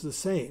them as the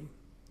same.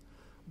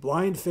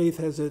 Blind faith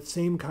has that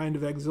same kind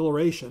of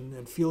exhilaration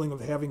and feeling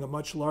of having a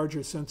much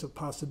larger sense of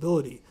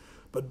possibility,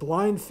 but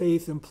blind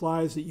faith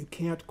implies that you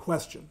can't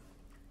question,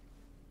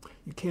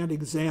 you can't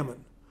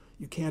examine,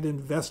 you can't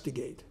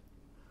investigate.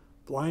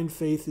 Blind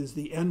faith is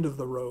the end of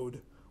the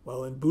road,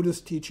 while in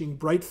Buddhist teaching,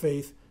 bright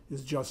faith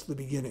is just the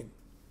beginning.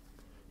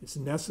 It's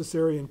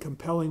necessary and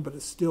compelling, but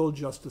it's still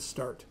just a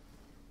start.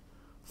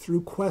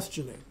 Through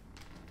questioning,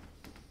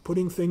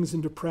 putting things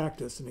into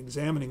practice and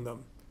examining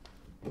them,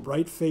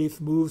 bright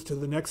faith moves to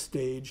the next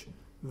stage,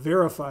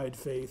 verified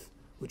faith,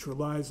 which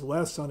relies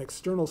less on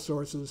external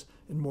sources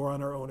and more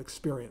on our own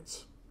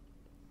experience.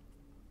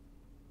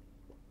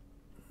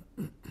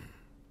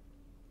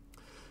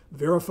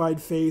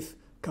 Verified faith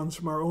comes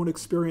from our own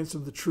experience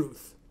of the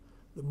truth.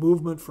 The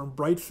movement from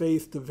bright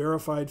faith to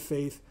verified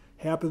faith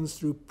happens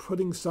through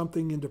putting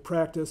something into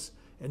practice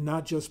and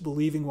not just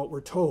believing what we're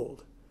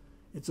told.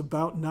 It's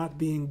about not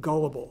being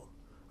gullible,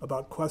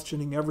 about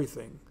questioning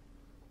everything.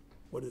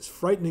 What is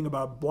frightening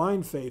about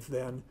blind faith,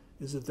 then,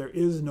 is that there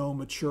is no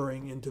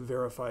maturing into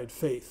verified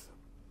faith.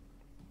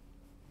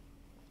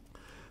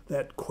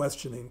 That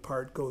questioning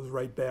part goes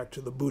right back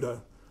to the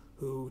Buddha,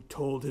 who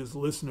told his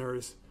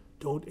listeners,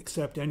 don't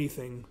accept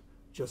anything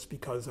just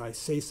because I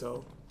say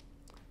so,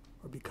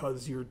 or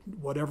because your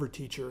whatever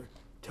teacher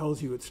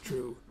tells you it's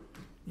true.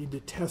 You need to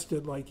test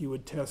it like you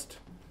would test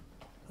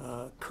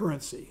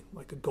currency,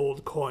 like a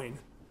gold coin.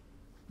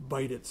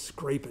 Bite it,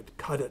 scrape it,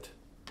 cut it.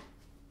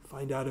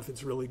 Find out if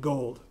it's really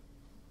gold.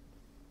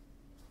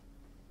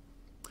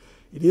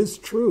 It is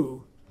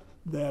true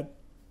that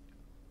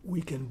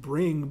we can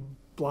bring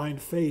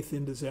blind faith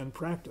into Zen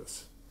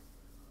practice.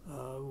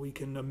 We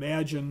can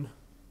imagine,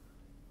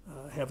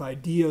 have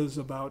ideas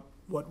about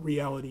what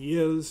reality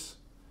is,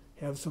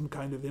 have some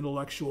kind of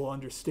intellectual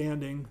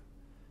understanding,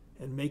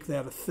 and make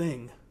that a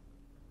thing.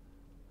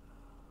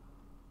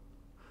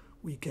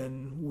 We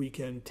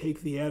can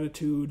take the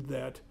attitude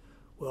that,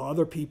 well,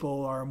 other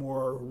people are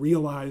more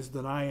realized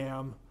than I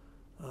am.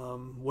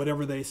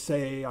 Whatever they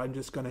say, I'm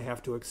just going to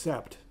have to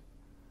accept.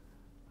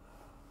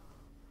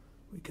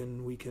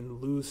 We can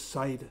lose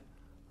sight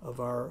of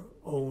our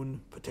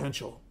own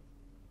potential.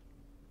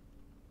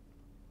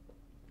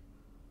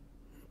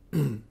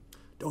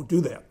 Don't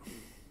do that.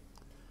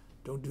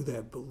 Don't do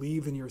that.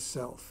 Believe in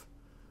yourself.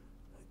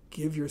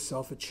 Give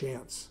yourself a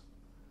chance.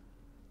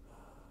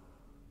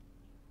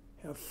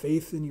 Have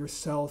faith in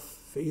yourself,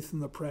 faith in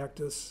the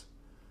practice.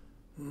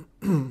 I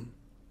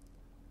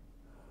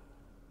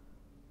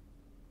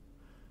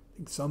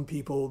think some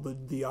people,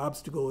 the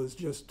obstacle is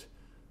just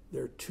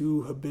they're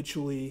too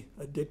habitually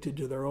addicted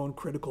to their own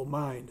critical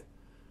mind.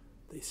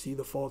 They see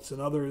the faults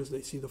in others,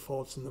 they see the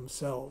faults in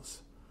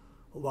themselves.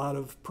 A lot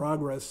of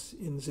progress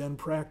in Zen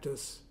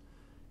practice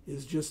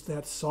is just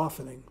that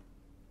softening.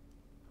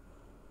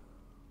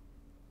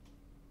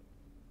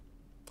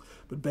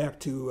 But back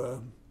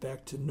to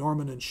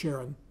Norman and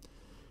Sharon.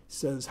 He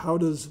says, how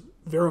does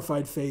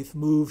verified faith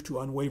move to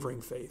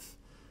unwavering faith?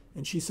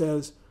 And she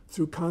says,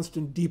 through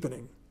constant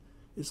deepening.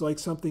 It's like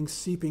something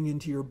seeping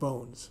into your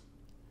bones.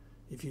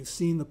 If you've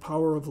seen the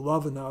power of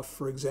love enough,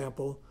 for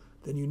example,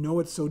 then you know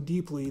it so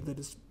deeply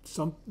that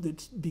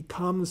it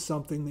becomes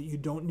something that you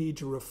don't need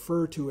to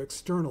refer to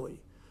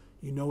externally.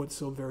 You know it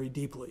so very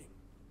deeply.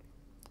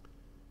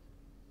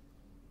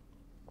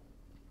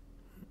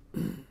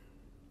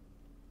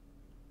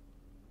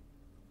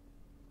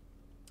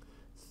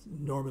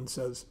 Norman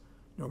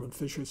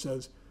Fisher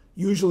says,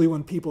 usually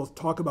when people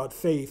talk about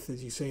faith,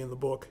 as you say in the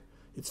book,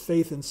 it's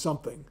faith in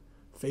something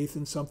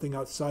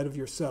outside of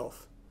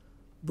yourself.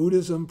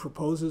 Buddhism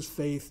proposes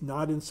faith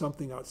not in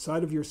something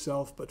outside of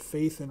yourself, but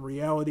faith in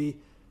reality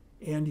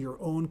and your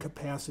own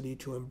capacity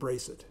to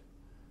embrace it.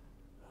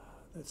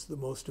 That's the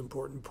most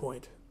important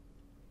point.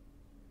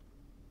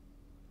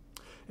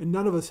 And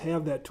none of us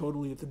have that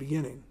totally at the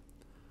beginning.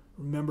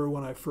 Remember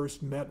when I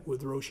first met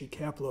with Roshi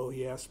Kapleau,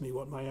 he asked me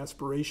what my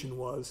aspiration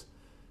was,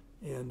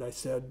 and I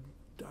said,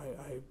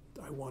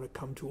 I want to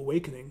come to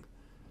awakening.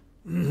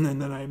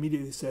 And then I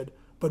immediately said,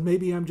 but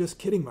maybe I'm just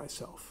kidding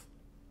myself.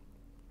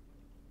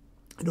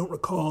 I don't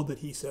recall that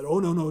he said, oh,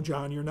 no,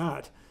 John, you're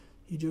not.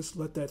 He just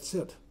let that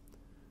sit.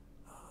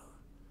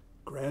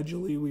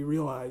 Gradually we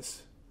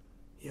realize,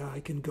 yeah,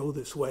 I can go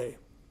this way.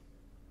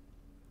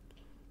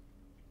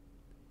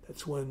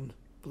 That's when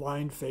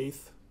blind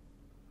faith,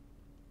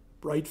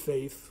 bright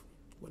faith,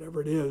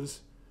 whatever it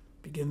is,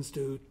 begins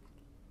to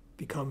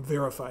become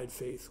verified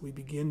faith. We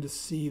begin to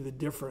see the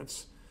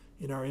difference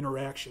in our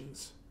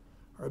interactions,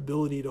 our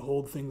ability to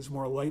hold things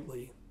more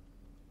lightly.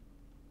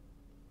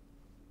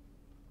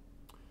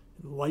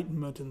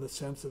 Enlightenment in the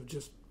sense of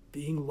just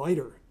being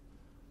lighter,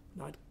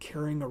 not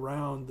carrying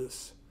around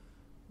this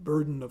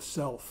burden of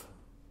self,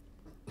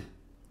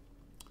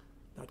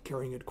 not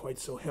carrying it quite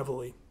so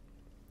heavily.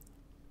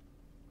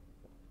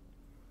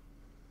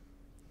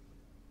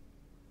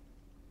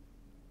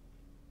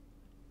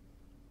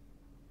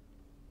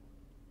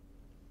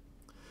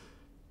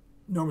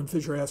 Norman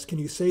Fisher asks, can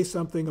you say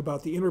something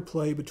about the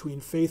interplay between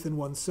faith in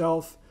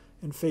oneself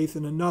and faith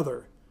in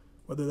another,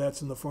 whether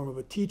that's in the form of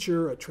a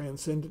teacher, a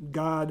transcendent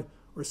God,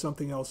 or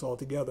something else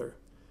altogether?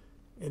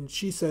 And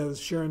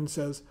Sharon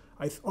says,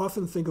 I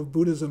often think of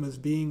Buddhism as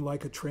being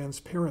like a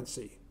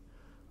transparency.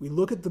 We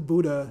look at the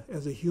Buddha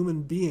as a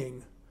human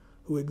being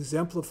who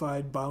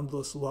exemplified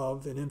boundless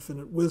love and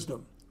infinite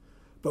wisdom.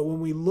 But when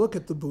we look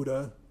at the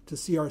Buddha to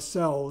see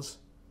ourselves,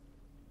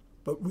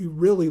 we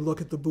really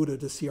look at the Buddha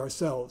to see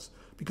ourselves,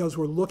 because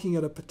we're looking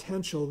at a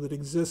potential that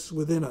exists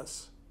within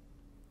us.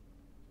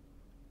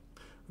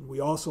 And we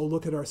also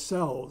look at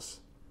ourselves,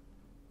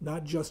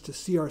 not just to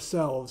see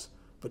ourselves,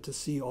 but to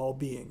see all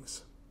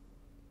beings.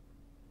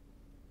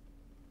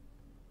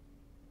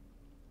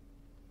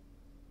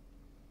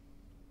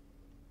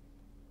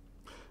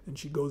 And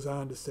she goes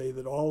on to say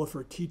that all of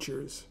her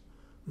teachers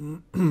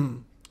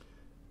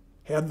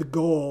had the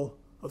goal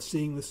of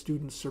seeing the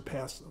students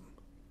surpass them.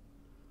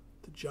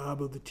 The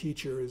job of the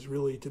teacher is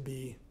really to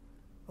be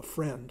a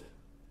friend,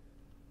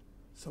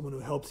 someone who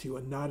helps you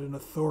and not an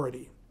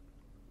authority.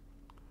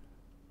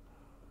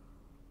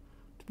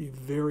 To be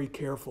very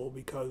careful,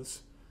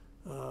 because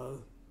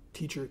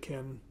teacher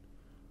can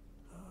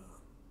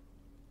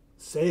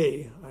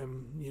say,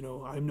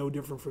 I'm no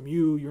different from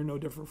you, you're no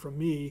different from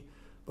me,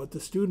 but the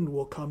student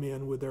will come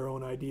in with their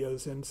own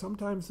ideas, and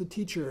sometimes the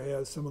teacher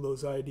has some of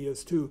those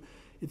ideas too.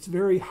 It's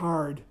very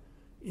hard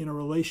in a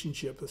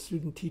relationship, a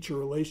student-teacher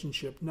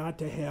relationship, not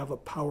to have a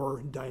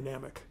power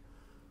dynamic.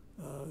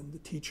 The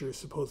teacher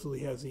supposedly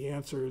has the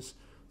answers,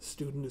 the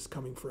student is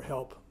coming for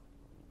help.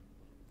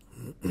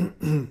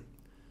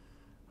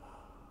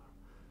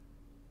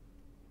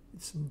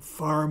 It's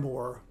far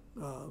more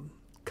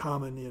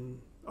common in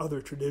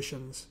other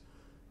traditions,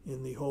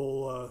 in the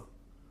whole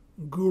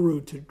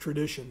guru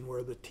tradition,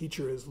 where the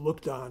teacher is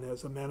looked on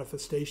as a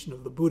manifestation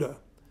of the Buddha.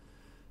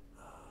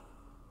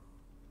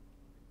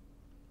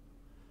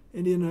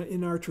 And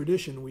in our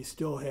tradition, we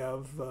still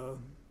have,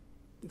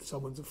 if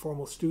someone's a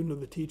formal student of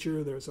the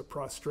teacher, there's a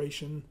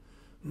prostration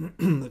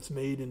that's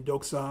made in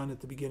Doksan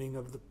at the beginning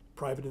of the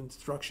private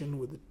instruction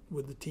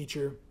with the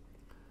teacher.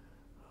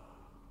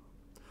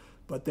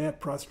 But that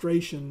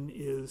prostration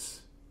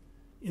is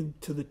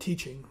to the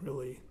teaching,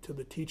 really, to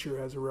the teacher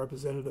as a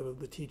representative of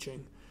the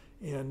teaching.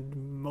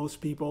 And most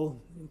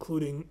people,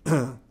 including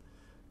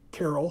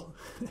Carol,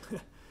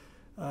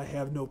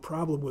 have no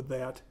problem with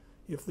that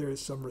if there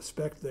is some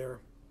respect there.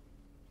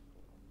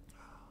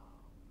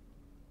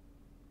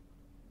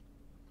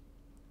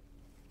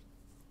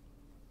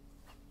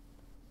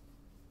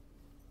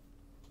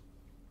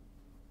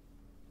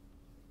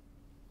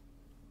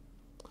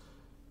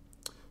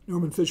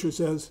 Norman Fisher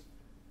says,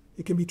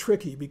 it can be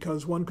tricky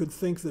because one could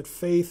think that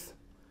faith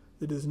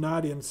that is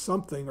not in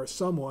something or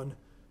someone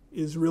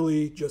is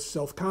really just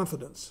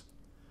self-confidence.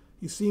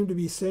 You seem to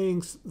be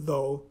saying,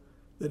 though,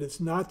 that it's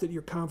not that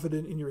you're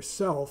confident in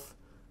yourself,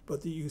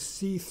 but that you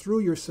see through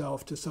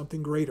yourself to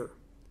something greater.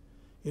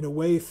 In a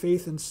way,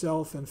 faith in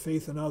self and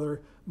faith in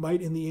other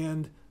might in the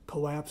end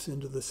collapse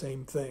into the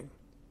same thing.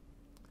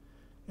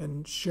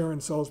 And Sharon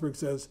Salzberg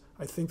says,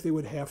 I think they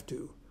would have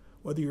to.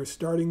 Whether you're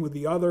starting with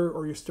the other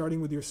or you're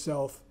starting with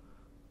yourself,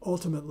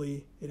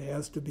 ultimately it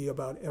has to be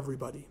about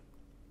everybody.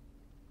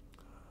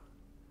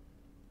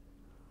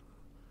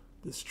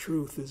 This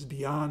truth is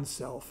beyond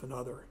self and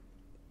other.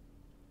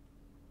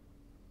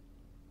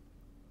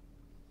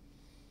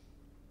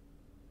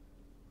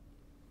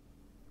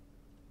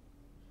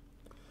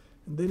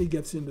 And then he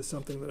gets into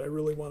something that I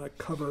really want to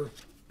cover,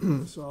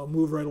 so I'll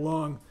move right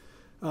along.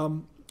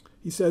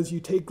 He says, you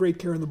take great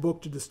care in the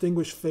book to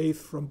distinguish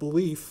faith from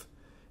belief,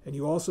 and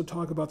you also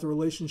talk about the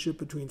relationship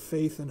between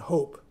faith and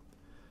hope.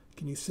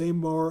 Can you say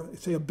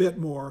a bit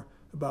more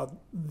about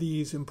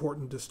these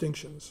important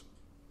distinctions?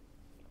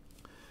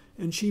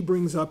 And she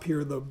brings up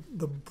here the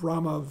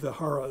Brahma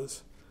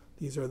Viharas.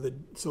 These are the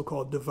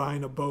so-called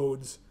divine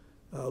abodes,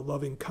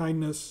 loving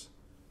kindness,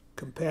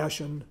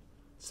 compassion,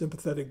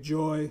 sympathetic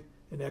joy,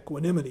 and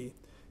equanimity.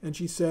 And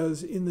she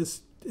says in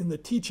the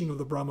teaching of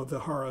the Brahma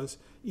Viharas,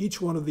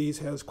 each one of these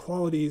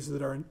qualities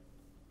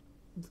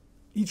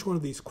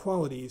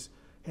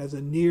has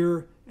a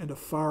near and a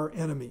far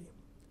enemy.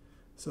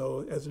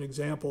 So as an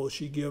example,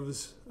 she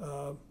gives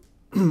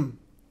the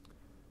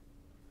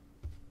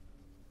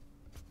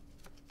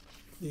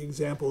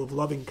example of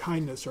loving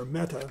kindness or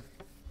metta,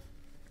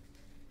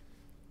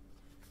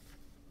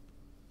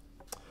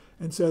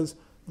 and says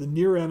the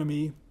near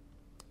enemy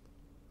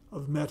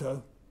of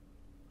metta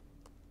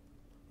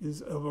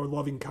or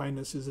loving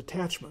kindness is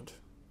attachment.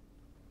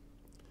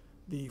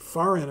 The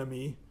far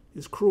enemy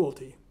is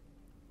cruelty.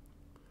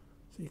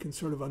 So you can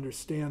sort of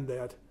understand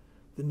that.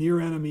 The near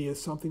enemy is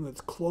something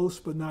that's close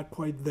but not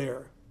quite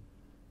there.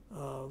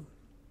 And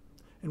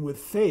with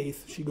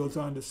faith, she goes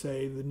on to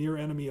say, the near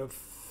enemy of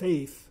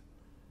faith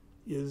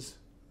is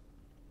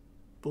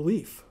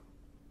belief,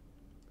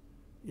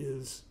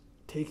 is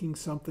taking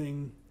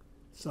something,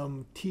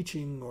 some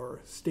teaching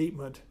or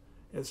statement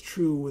as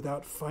true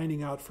without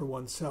finding out for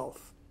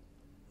oneself.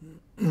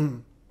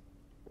 And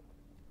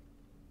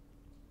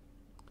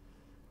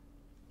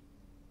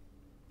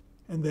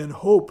then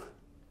hope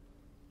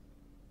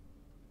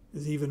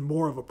is even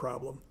more of a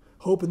problem.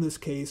 Hope in this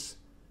case,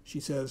 she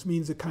says,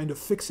 means a kind of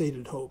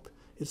fixated hope.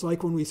 It's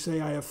like when we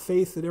say, I have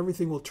faith that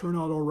everything will turn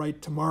out all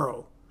right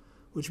tomorrow,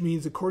 which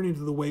means according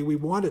to the way we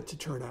want it to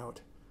turn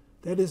out.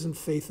 That isn't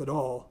faith at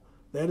all.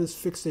 That is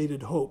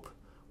fixated hope,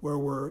 where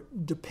we're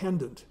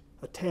dependent,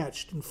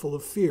 attached, and full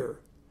of fear.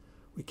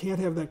 We can't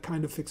have that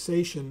kind of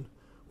fixation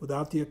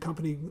without the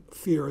accompanying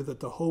fear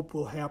that the hope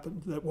will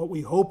happen, that what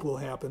we hope will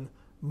happen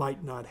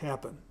might not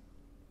happen.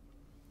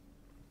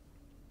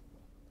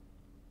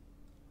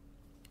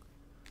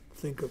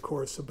 Think, of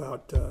course,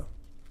 about the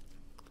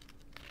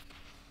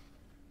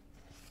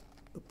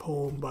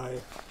poem by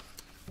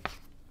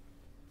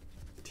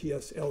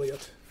T.S.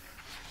 Eliot.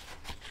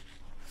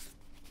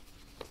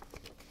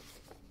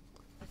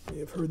 You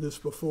have heard this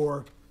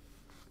before.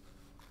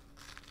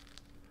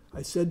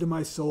 I said to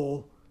my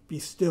soul, be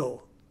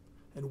still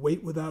and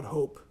wait without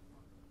hope,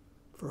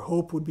 for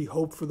hope would be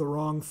hope for the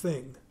wrong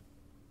thing.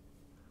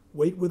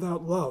 Wait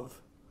without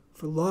love,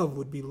 for love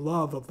would be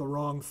love of the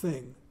wrong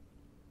thing.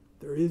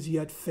 There is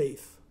yet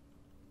faith.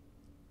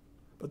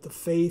 But the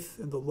faith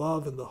and the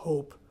love and the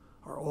hope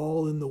are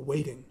all in the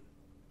waiting.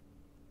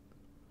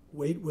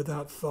 Wait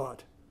without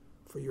thought,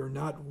 for you're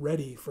not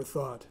ready for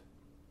thought.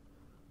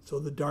 So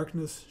the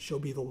darkness shall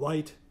be the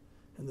light,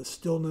 and the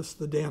stillness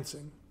the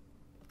dancing.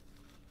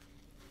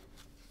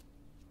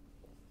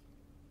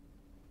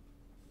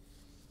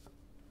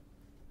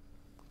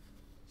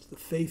 It's the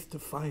faith to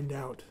find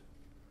out,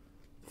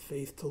 the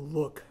faith to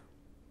look.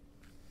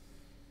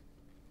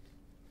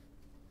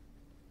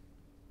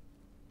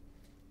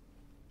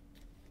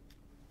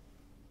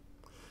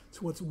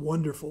 It's what's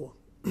wonderful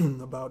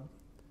about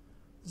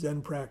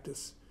Zen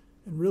practice,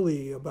 and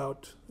really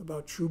about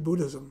true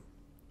Buddhism.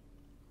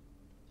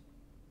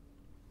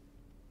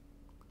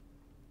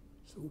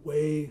 It's a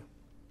way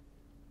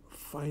of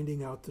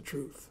finding out the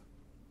truth.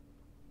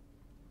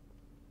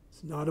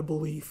 It's not a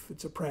belief,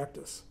 it's a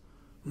practice.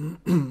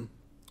 You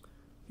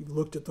If you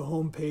looked at the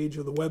home page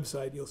of the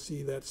website, you'll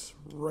see that's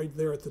right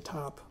there at the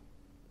top.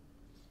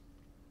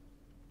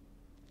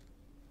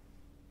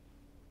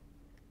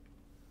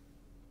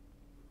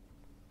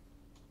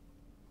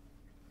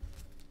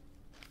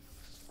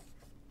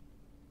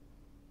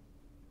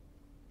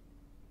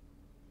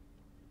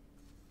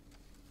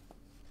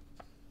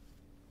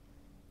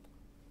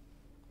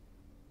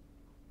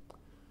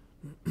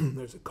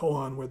 There's a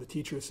koan where the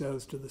teacher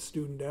says to the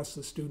student, asks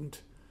the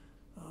student,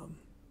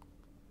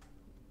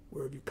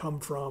 where have you come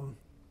from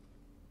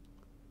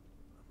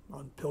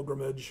on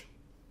pilgrimage?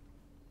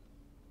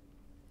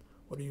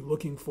 What are you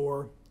looking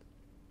for?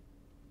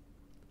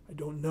 I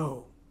don't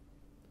know.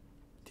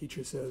 The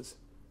teacher says,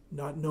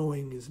 not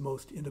knowing is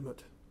most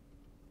intimate.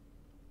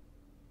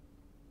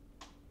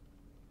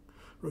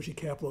 Roshi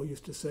Kapleau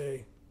used to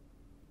say,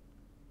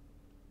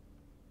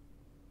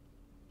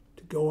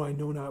 to go I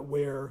know not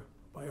where,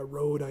 by a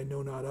road I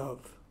know not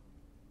of.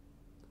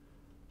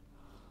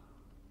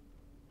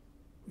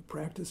 We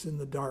practice in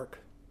the dark.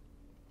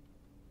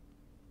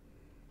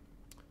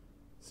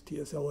 As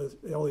T.S.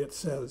 Eliot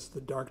says, the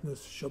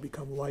darkness shall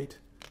become light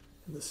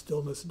and the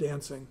stillness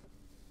dancing.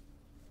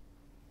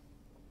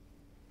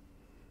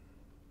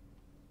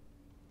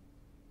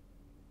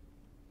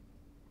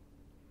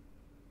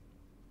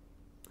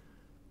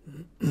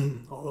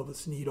 All of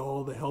us need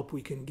all the help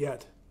we can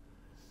get.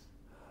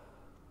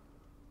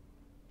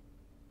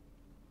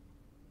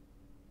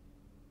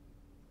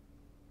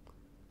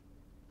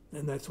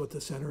 And that's what the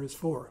center is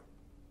for.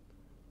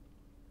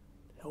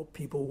 Help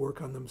people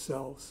work on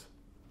themselves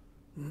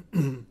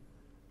and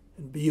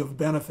be of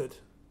benefit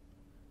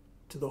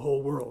to the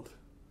whole world,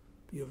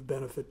 be of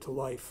benefit to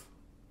life.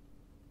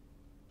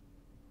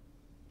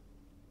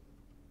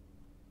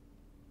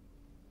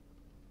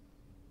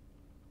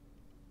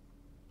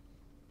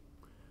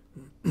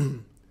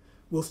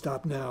 We'll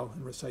stop now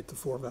and recite the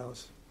 4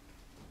 vows.